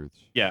certain truths.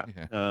 Yeah.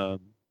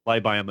 Lie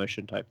by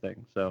omission type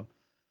thing. So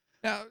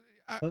now,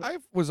 I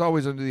was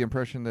always under the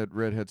impression that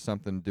Red had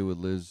something to do with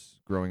Liz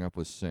growing up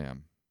with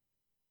Sam.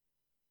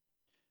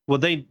 Well,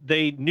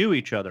 they knew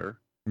each other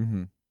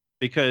Mm-hmm.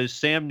 because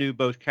Sam knew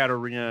both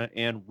Katerina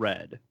and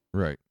Red.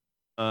 Right.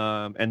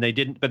 And they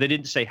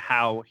didn't say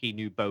how he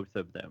knew both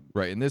of them.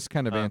 Right, and this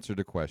kind of answered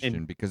a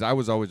question because I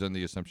was always under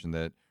the assumption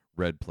that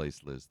Red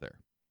placed Liz there.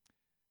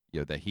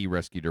 That he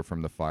rescued her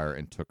from the fire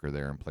and took her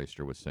there and placed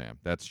her with Sam.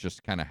 That's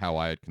just kind of how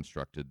I had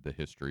constructed the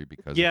history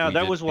because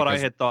that was what I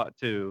had thought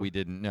too. We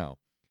didn't know,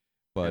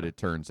 but it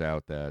turns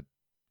out that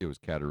it was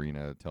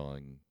Katerina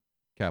telling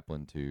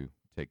Kaplan to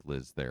take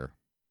Liz there,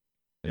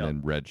 and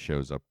then Red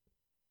shows up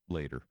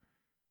later.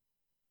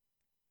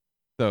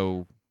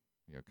 So,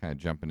 kind of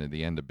jumping to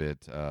the end a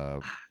bit,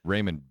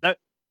 Raymond.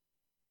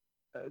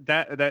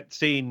 That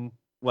scene,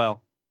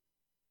 well,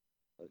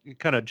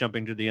 kind of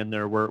jumping to the end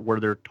there, where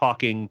they're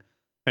talking,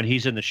 and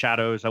he's in the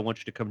shadows. I want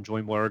you to come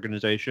join my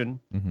organization.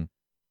 Mm-hmm.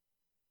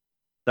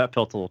 That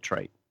felt a little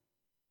trite.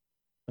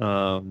 You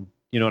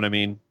know what I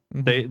mean?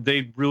 Mm-hmm.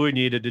 They really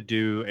needed to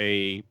do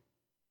a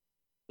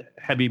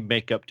heavy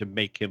makeup to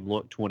make him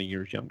look 20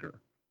 years younger.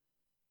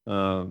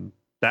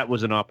 That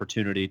was an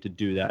opportunity to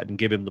do that and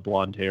give him the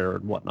blonde hair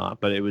and whatnot.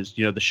 But it was,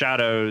 the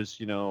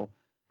shadows,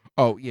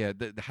 Oh yeah,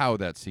 how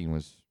that scene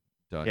was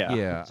done.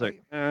 Yeah. It's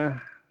like,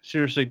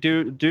 seriously,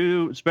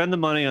 do spend the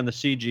money on the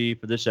CG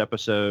for this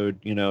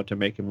episode, to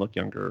make him look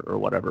younger or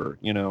whatever,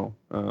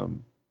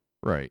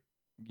 Right.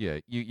 Yeah,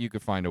 you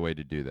could find a way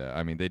to do that.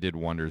 I mean, they did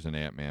wonders in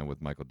Ant-Man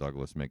with Michael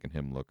Douglas making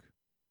him look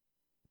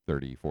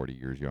 30, 40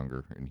 years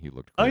younger, and he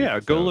looked great. Oh yeah,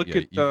 go look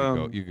at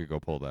you could go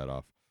pull that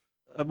off.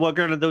 Well,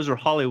 granted, those are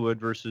Hollywood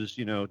versus,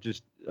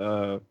 just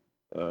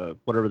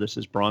whatever this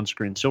is, bronze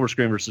screen, silver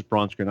screen versus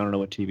bronze screen. I don't know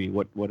what TV,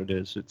 what it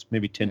is. It's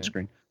maybe tin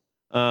screen.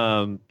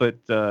 But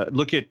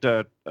look at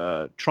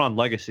Tron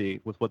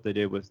Legacy with what they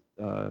did with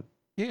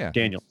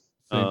Daniel.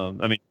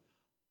 I mean,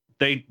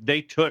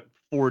 they took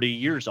 40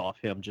 years off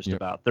him, just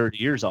about 30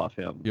 years off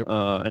him,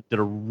 and did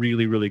a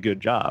really, really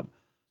good job.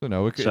 So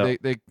no,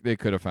 they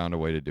could have found a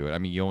way to do it. I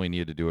mean, you only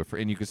needed to do it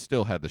and you could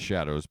still have the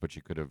shadows, but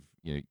you could have,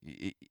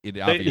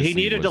 obviously he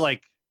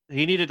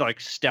needed to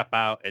step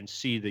out and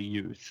see the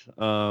youth.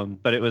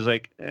 But it was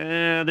like,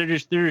 they're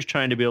just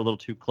trying to be a little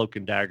too cloak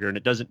and dagger, and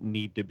it doesn't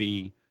need to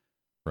be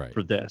right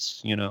for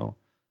this,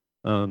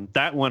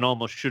 that one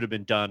almost should have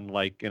been done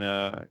like in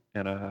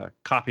a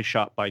coffee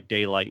shop by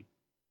daylight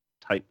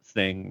type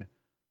thing,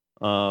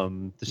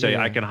 to say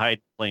I can hide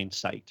in plain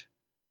sight.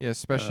 Yeah,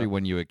 especially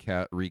when you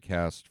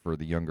recast for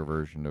the younger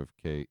version of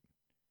Kate.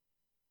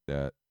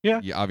 That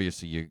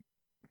obviously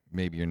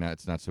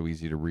it's not so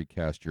easy to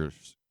recast your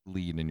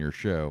lead in your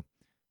show,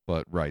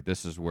 but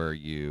this is where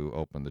you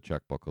open the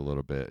checkbook a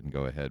little bit and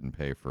go ahead and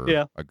pay for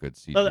a good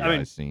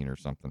CGI scene or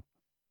something.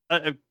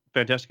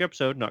 Fantastic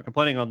episode. Not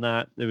complaining on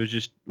that. It was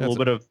just a little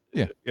bit of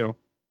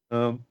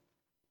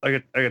I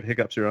got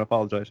hiccups here. I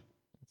apologize.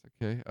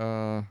 That's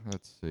okay.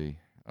 Let's see.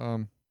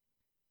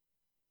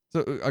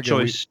 So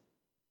again,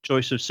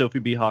 choice of Sophie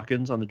B.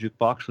 Hawkins on the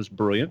jukebox was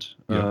brilliant.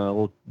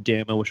 Well,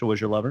 damn, I wish I was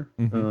your lover.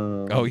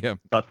 Mm-hmm.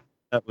 Thought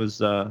that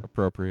was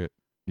appropriate.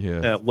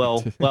 Yeah.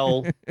 well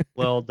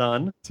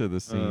done to the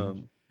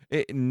scene.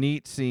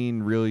 Neat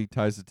scene, really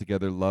ties it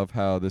together. Love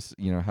how this,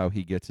 how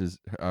he gets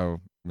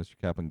how Mr.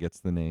 Kaplan gets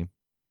the name.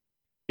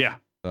 Yeah.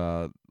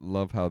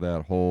 Love how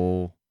that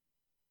whole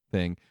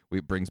thing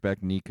brings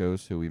back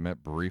Nikos, who we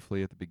met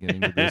briefly at the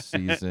beginning of this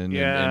season, and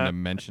Yeah. the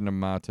mention of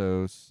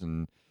Matos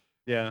and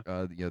Yeah.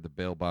 the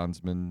bail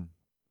bondsman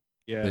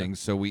Yeah. thing.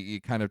 So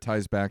it kind of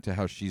ties back to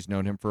how she's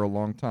known him for a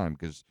long time,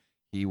 because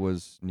he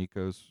was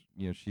Nikos.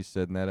 She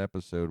said in that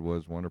episode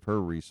was one of her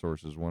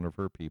resources, one of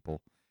her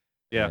people.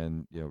 Yeah.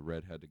 And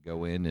Red had to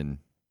go in and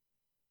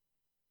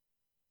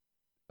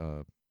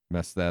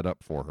mess that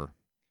up for her.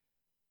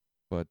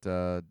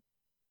 But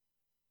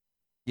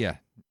yeah,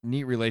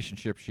 neat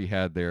relationship she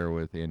had there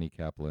with Annie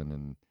Kaplan,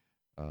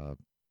 and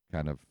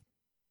kind of.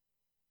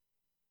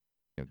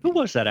 Who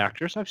was that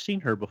actress? I've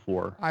seen her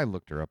before. I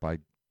looked her up. I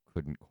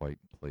couldn't quite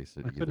place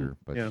it either,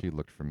 but yeah. she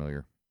looked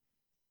familiar.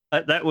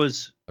 That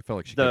was. I felt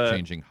like she kept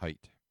changing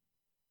height.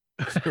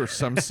 There were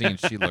some scenes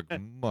she looked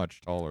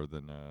much taller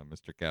than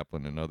Mr.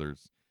 Kaplan, and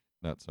others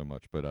not so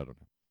much. But I don't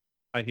know.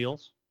 High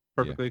heels,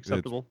 perfectly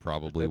acceptable.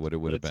 Probably what it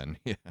would have been.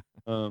 Yeah.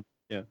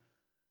 Yeah.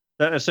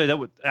 I say that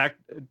would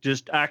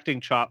just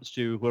acting chops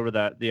to whoever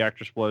the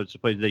actress was who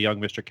played the young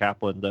Mr.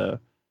 Kaplan.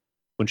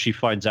 When she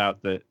finds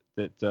out that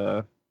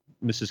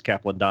Mrs.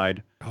 Kaplan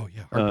died. Oh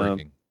yeah,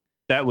 heartbreaking.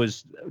 That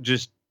was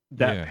just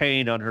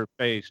pain on her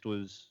face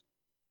was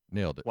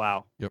nailed it.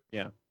 Wow. Yep.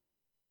 Yeah.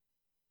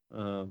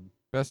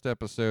 Best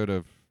episode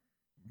of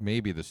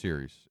maybe the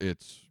series.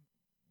 It's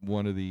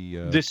one of the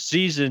this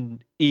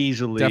season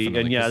easily, definitely,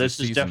 and yeah, this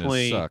is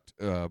definitely sucked.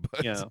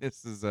 But yeah.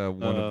 This is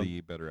one of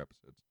the better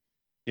episodes.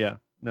 Yeah.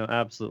 No,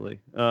 absolutely.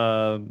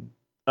 And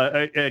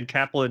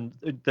Kaplan,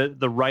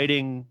 the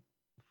writing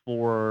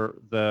for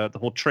the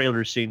whole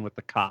trailer scene with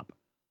the cop.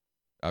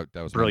 That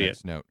was brilliant. My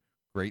next note.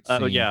 Great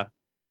scene. Yeah.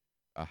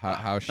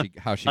 How she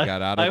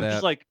got out of that. I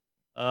was like,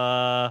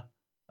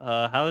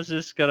 how is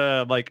this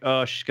gonna, like,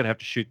 oh, she's gonna have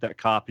to shoot that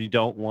cop. You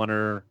don't want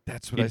her.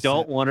 That's what you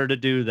don't want her to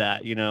do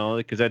that,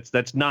 because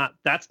that's not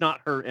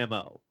her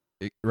MO.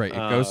 Right. It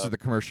goes to the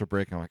commercial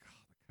break. I'm like, oh,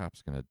 the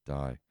cop's gonna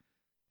die.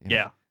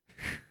 Yeah.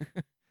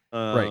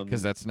 Right,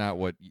 because that's not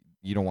what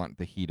you don't want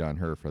the heat on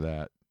her for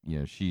that.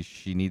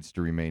 She needs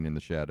to remain in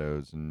the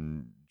shadows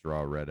and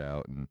draw Red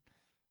out and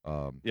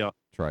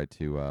try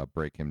to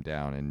break him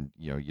down, and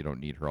you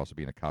don't need her also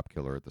being a cop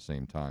killer at the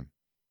same time.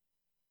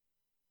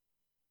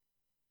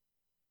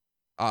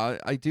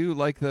 I do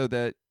like though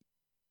that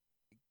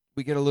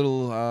we get a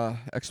little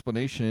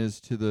explanation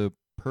as to the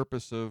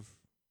purpose of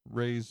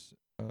Red's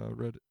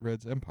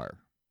empire.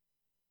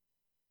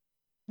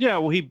 Yeah,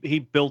 well, he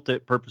built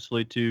it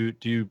purposely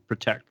to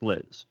protect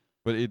Liz.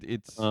 But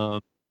it's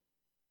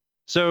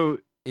so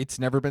it's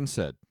never been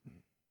said,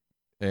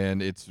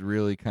 and it's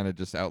really kind of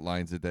just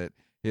outlines it that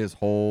his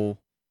whole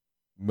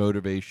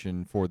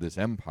motivation for this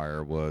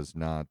empire was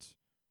not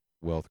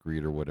wealth,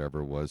 greed, or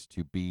whatever, was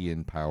to be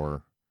in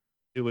power.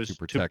 It was to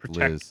protect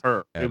Liz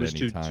her at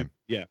any time.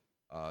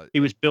 He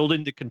was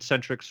building the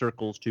concentric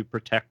circles to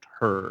protect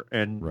her,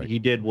 and he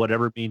did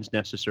whatever means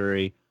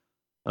necessary.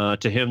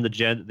 To him,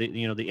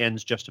 the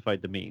ends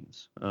justified the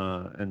means,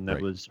 and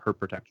that was her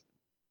protection.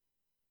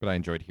 But I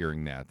enjoyed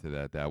hearing that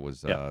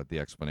was the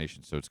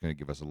explanation. So it's going to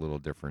give us a little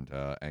different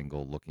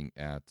angle looking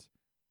at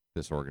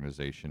this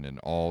organization and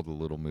all the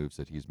little moves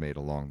that he's made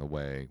along the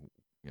way.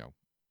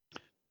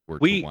 Were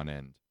to one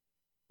end.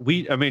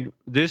 I mean,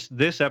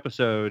 this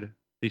episode,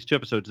 these two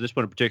episodes, this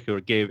one in particular,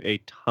 gave a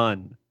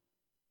ton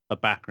of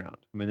background.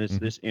 I mean,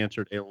 this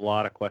answered a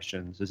lot of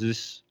questions.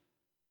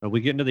 Are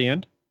we getting to the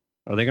end?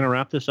 Are they going to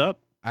wrap this up?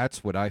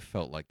 That's what I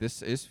felt like.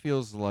 This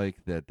feels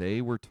like that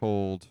they were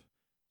told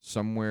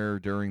somewhere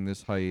during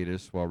this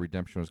hiatus while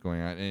Redemption was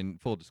going on.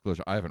 And full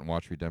disclosure, I haven't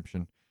watched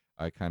Redemption.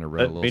 I kind of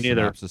read a little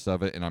synopsis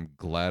of it, and I'm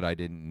glad I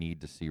didn't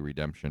need to see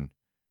Redemption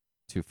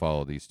to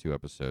follow these two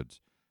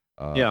episodes.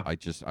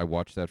 I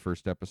watched that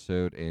first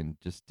episode and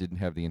just didn't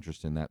have the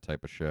interest in that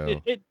type of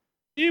show.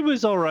 It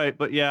was all right,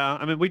 but yeah,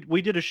 I mean,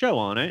 we did a show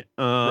on it.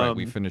 Right,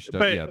 we finished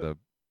up the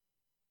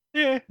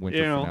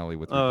winter finale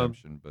with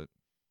Redemption, but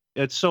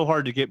it's so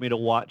hard to get me to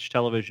watch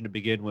television to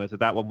begin with.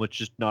 That one was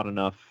just not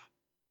enough.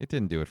 It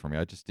didn't do it for me.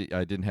 I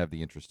didn't have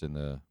the interest in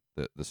the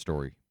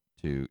story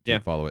to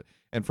follow it.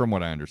 And from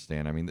what I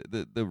understand, I mean,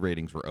 the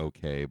ratings were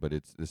okay, but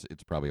it's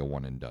probably a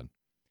one and done.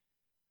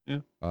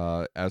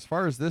 Yeah. As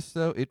far as this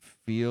though, it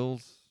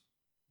feels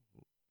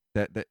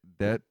that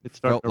it's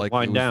felt like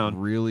it was down.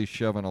 really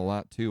shoving a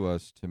lot to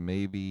us to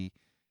maybe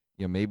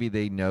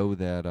they know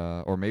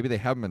that, or maybe they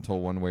haven't been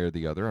told one way or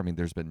the other. I mean,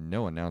 there's been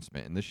no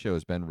announcement, and this show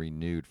has been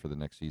renewed for the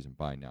next season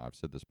by now. I've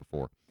said this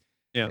before.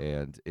 Yeah.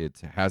 And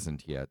it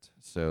hasn't yet.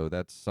 So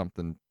that's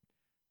something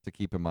to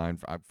keep in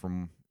mind.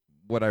 From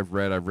what I've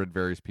read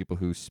various people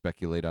who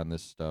speculate on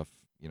this stuff,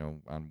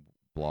 on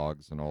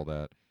blogs and all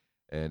that.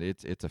 And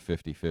it's a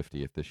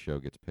 50-50 if this show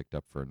gets picked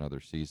up for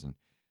another season.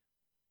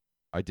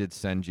 I did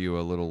send you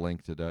a little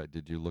link to that.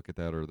 Did you look at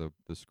that or the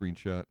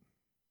screenshot?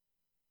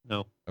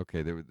 No.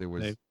 Okay, there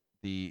was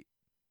the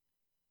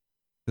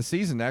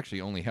season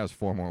actually only has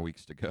 4 more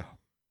weeks to go.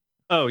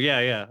 Oh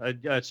yeah.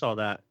 I saw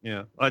that.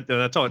 Yeah,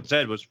 that's all it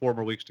said was 4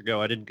 more weeks to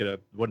go. I didn't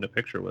wasn't a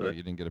picture with Oh, it.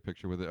 you didn't get a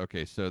picture with it?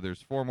 Okay, so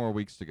there's 4 more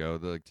weeks to go.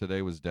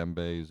 Today was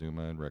Dembe,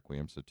 Zuma, and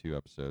Requiem, so 2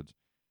 episodes.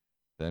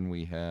 Then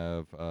we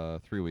have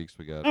 3 weeks.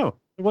 Oh,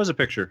 it was a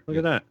picture. Look Yeah.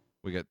 at that.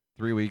 We got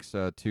 3 weeks.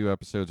 2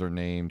 episodes are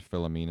named.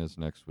 Philomena's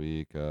next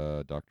week.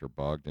 Dr.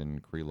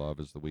 Bogdan Krylov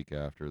is the week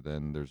after.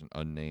 Then there's an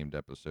unnamed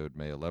episode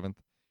May 11th.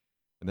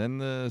 And then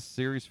the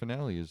series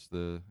finale is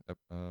the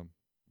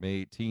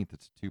May 18th.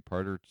 It's a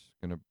two-parter. It's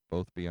going to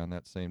both be on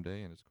that same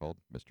day, and it's called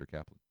Mr.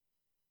 Kaplan.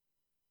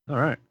 All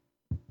right.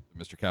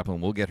 Mr.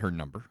 Kaplan will get her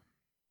number.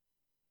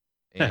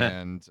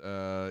 And,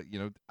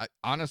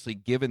 honestly,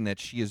 given that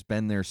she has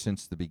been there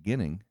since the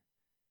beginning,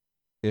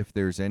 if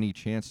there's any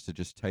chance to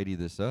just tidy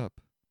this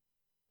up,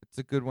 it's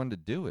a good one to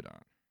do it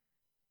on.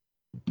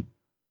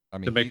 I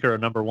mean, To make her a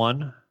number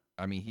one.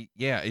 I mean,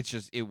 it's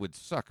just, it would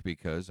suck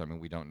because, I mean,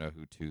 we don't know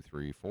who 2,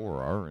 3,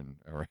 4 are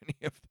or any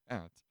of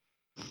that.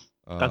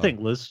 I think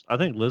Liz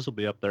will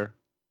be up there.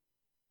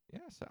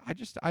 Yes,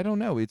 I don't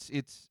know. It's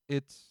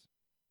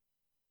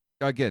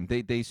again,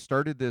 they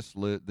started this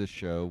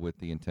show with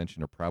the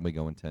intention of probably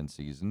going 10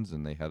 seasons,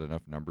 and they had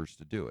enough numbers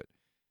to do it.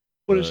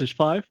 What is this,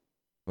 5?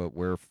 But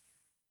we're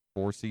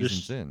 4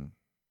 seasons in.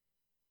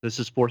 This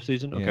is 4th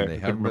season? Okay. And they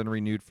haven't been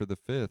renewed for the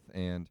 5th,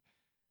 and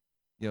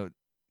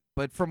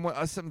but from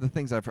what some of the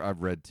things I've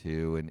read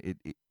too, and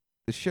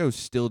the show's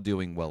still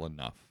doing well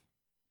enough,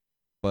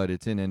 but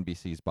it's in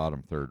NBC's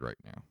bottom third right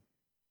now.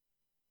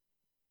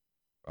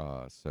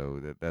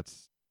 So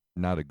that's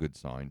not a good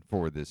sign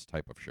for this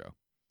type of show,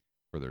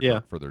 for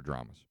their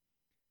dramas.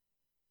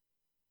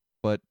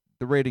 But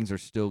the ratings are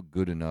still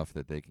good enough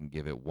that they can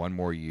give it one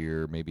more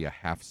year, maybe a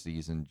half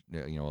season,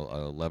 an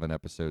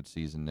 11-episode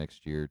season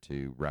next year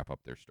to wrap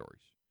up their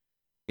stories,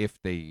 if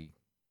they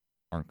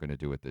aren't going to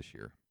do it this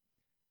year.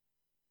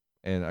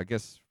 And I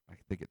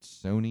think it's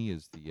Sony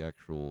is the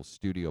actual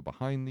studio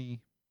behind the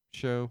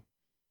show.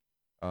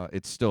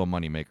 It's still a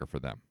moneymaker for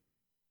them.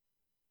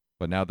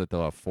 But now that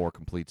they'll have 4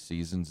 complete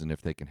seasons, and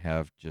if they can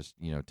have just,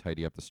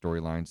 tidy up the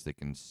storylines, they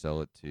can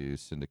sell it to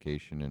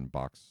syndication and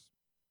box,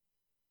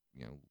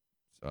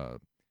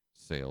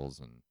 sales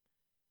and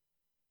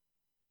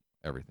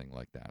everything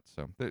like that.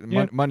 So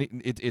money,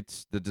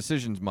 it's the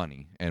decision's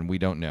money, and we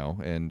don't know.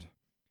 And,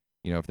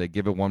 if they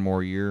give it one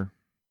more year,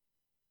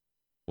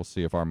 we'll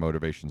see if our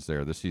motivation's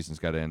there. This season's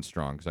got to end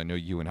strong, because I know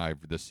you and I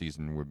this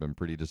season we've been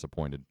pretty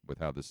disappointed with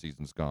how this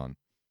season's gone.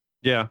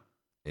 Yeah.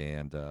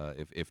 And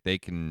if they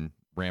can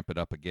ramp it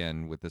up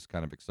again with this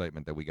kind of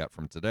excitement that we got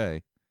from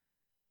today,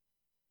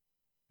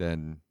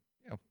 then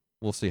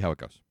we'll see how it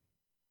goes.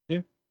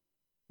 Yeah,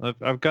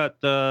 I've got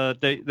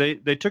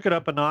they took it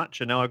up a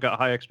notch, and now I've got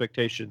high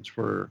expectations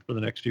for the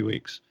next few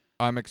weeks.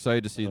 I'm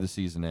excited to see the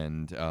season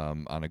end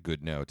on a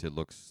good note. It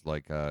looks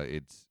like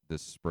it's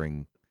this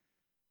spring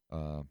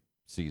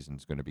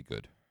season's going to be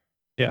good.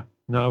 Yeah,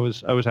 no, I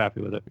was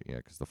happy with it. Yeah,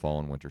 because the fall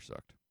and winter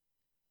sucked.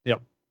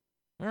 Yep.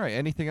 All right.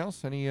 Anything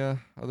else? Any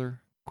other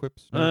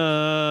quips?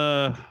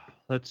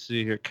 Let's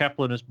see here.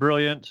 Kaplan is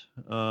brilliant.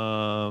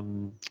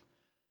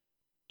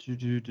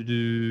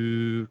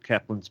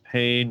 Kaplan's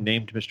pain,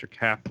 named Mr.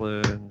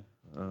 Kaplan.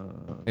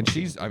 And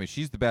she's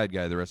the bad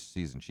guy the rest of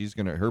the season. She's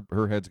gonna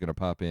her head's gonna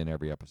pop in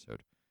every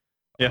episode.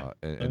 Yeah.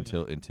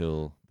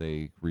 Until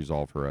they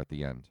resolve her at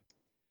the end.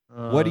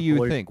 What do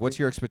you think? What's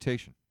your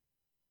expectation?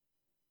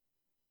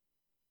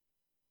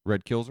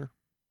 Red kills her?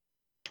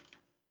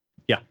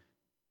 Yeah.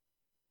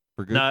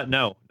 For good?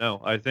 No.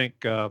 I think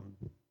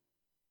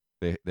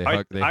they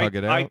hug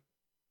it out.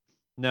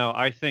 No,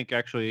 I think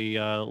actually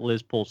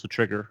Liz pulls the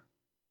trigger.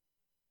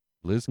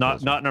 Liz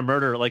not in a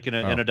murder, like in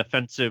a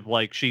defensive,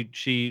 like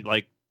she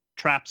like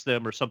traps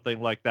them or something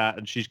like that,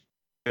 and she's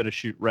gonna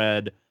shoot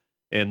Red,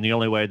 and the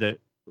only way that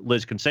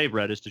Liz can save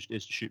Red is to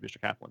shoot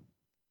Mr. Kaplan.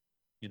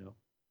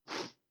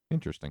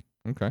 Interesting.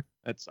 Okay.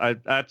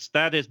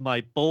 That is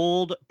my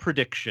bold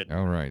prediction.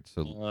 All right.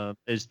 So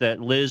is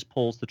that Liz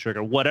pulls the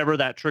trigger, whatever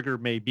that trigger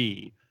may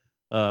be,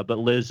 but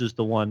Liz is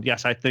the one.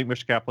 Yes, I think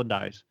Mr. Kaplan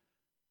dies,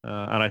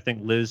 and I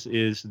think Liz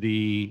is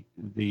the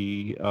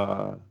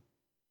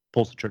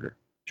pulls the trigger.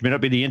 She may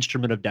not be the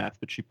instrument of death,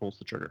 but she pulls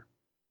the trigger.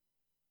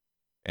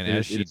 And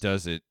as she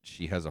does it,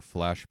 she has a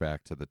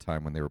flashback to the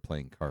time when they were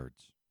playing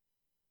cards,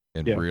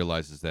 and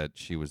realizes that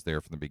she was there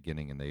from the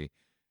beginning,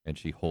 and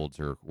she holds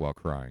her while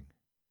crying.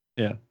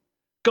 Yeah.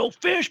 Go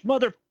fish,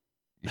 mother.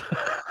 I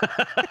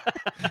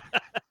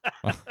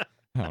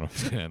don't know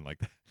if it's end like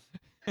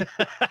that.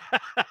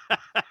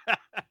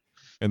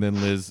 And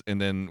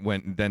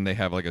then they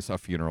have like a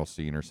funeral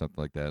scene or something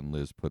like that, and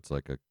Liz puts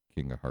like a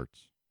King of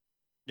Hearts.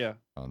 Yeah.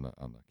 On the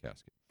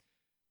casket.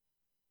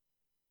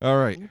 All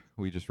right,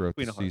 we just wrote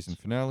the season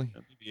finale.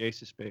 Maybe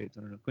Ace of Spades.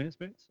 I don't know. Queen of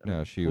Spades.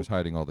 No, she was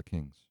hiding all the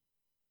kings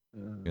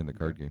in the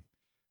card game.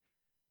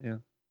 Yeah.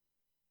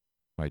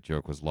 My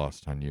joke was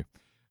lost on you.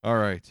 All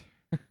right.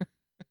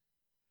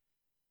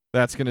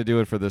 That's going to do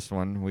it for this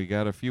one. We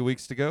got a few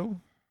weeks to go.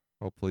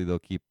 Hopefully they'll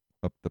keep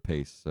up the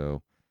pace.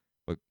 So,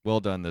 but well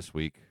done this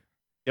week.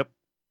 Yep.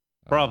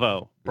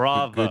 Bravo.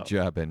 Bravo. Good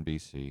job,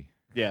 NBC.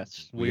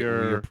 Yes, we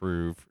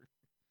approve.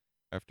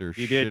 After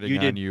You did. shitting You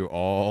on did. you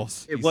all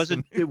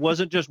season. It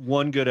wasn't just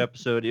one good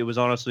episode. It was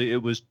honestly,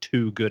 it was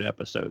two good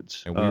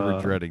episodes. And we were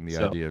dreading the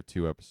So, idea of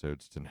 2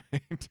 episodes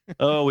tonight.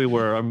 oh, we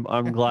were.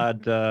 I'm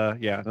glad. Yeah,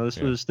 no, Yeah.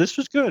 this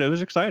was good. It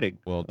was exciting.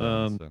 Well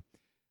done. So,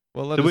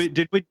 well, let Did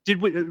us.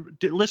 we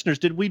listeners?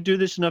 Did we do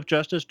this enough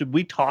justice? Did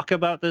we talk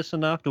about this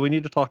enough? Do we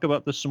need to talk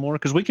about this some more?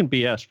 Because we can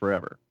BS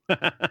forever.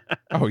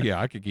 Oh yeah,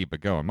 I could keep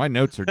it going. My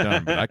notes are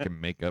done, but I can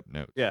make up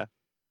notes. Yeah.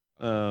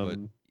 But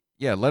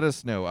yeah, let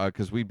us know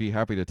because we'd be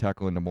happy to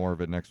tackle into more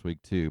of it next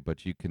week too.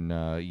 But you can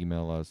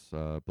email us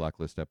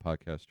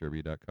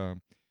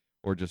blacklist@podcastderby.com,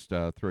 or just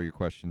throw your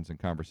questions and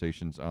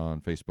conversations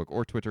on Facebook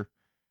or Twitter.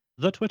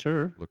 The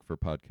Twitter. Look for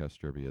Podcast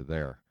Derby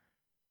there.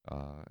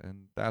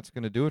 And that's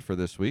going to do it for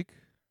this week.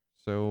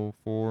 So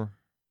for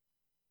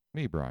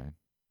me, Brian,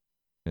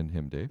 and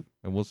him, Dave,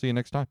 and we'll see you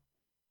next time.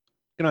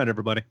 Good night,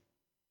 everybody.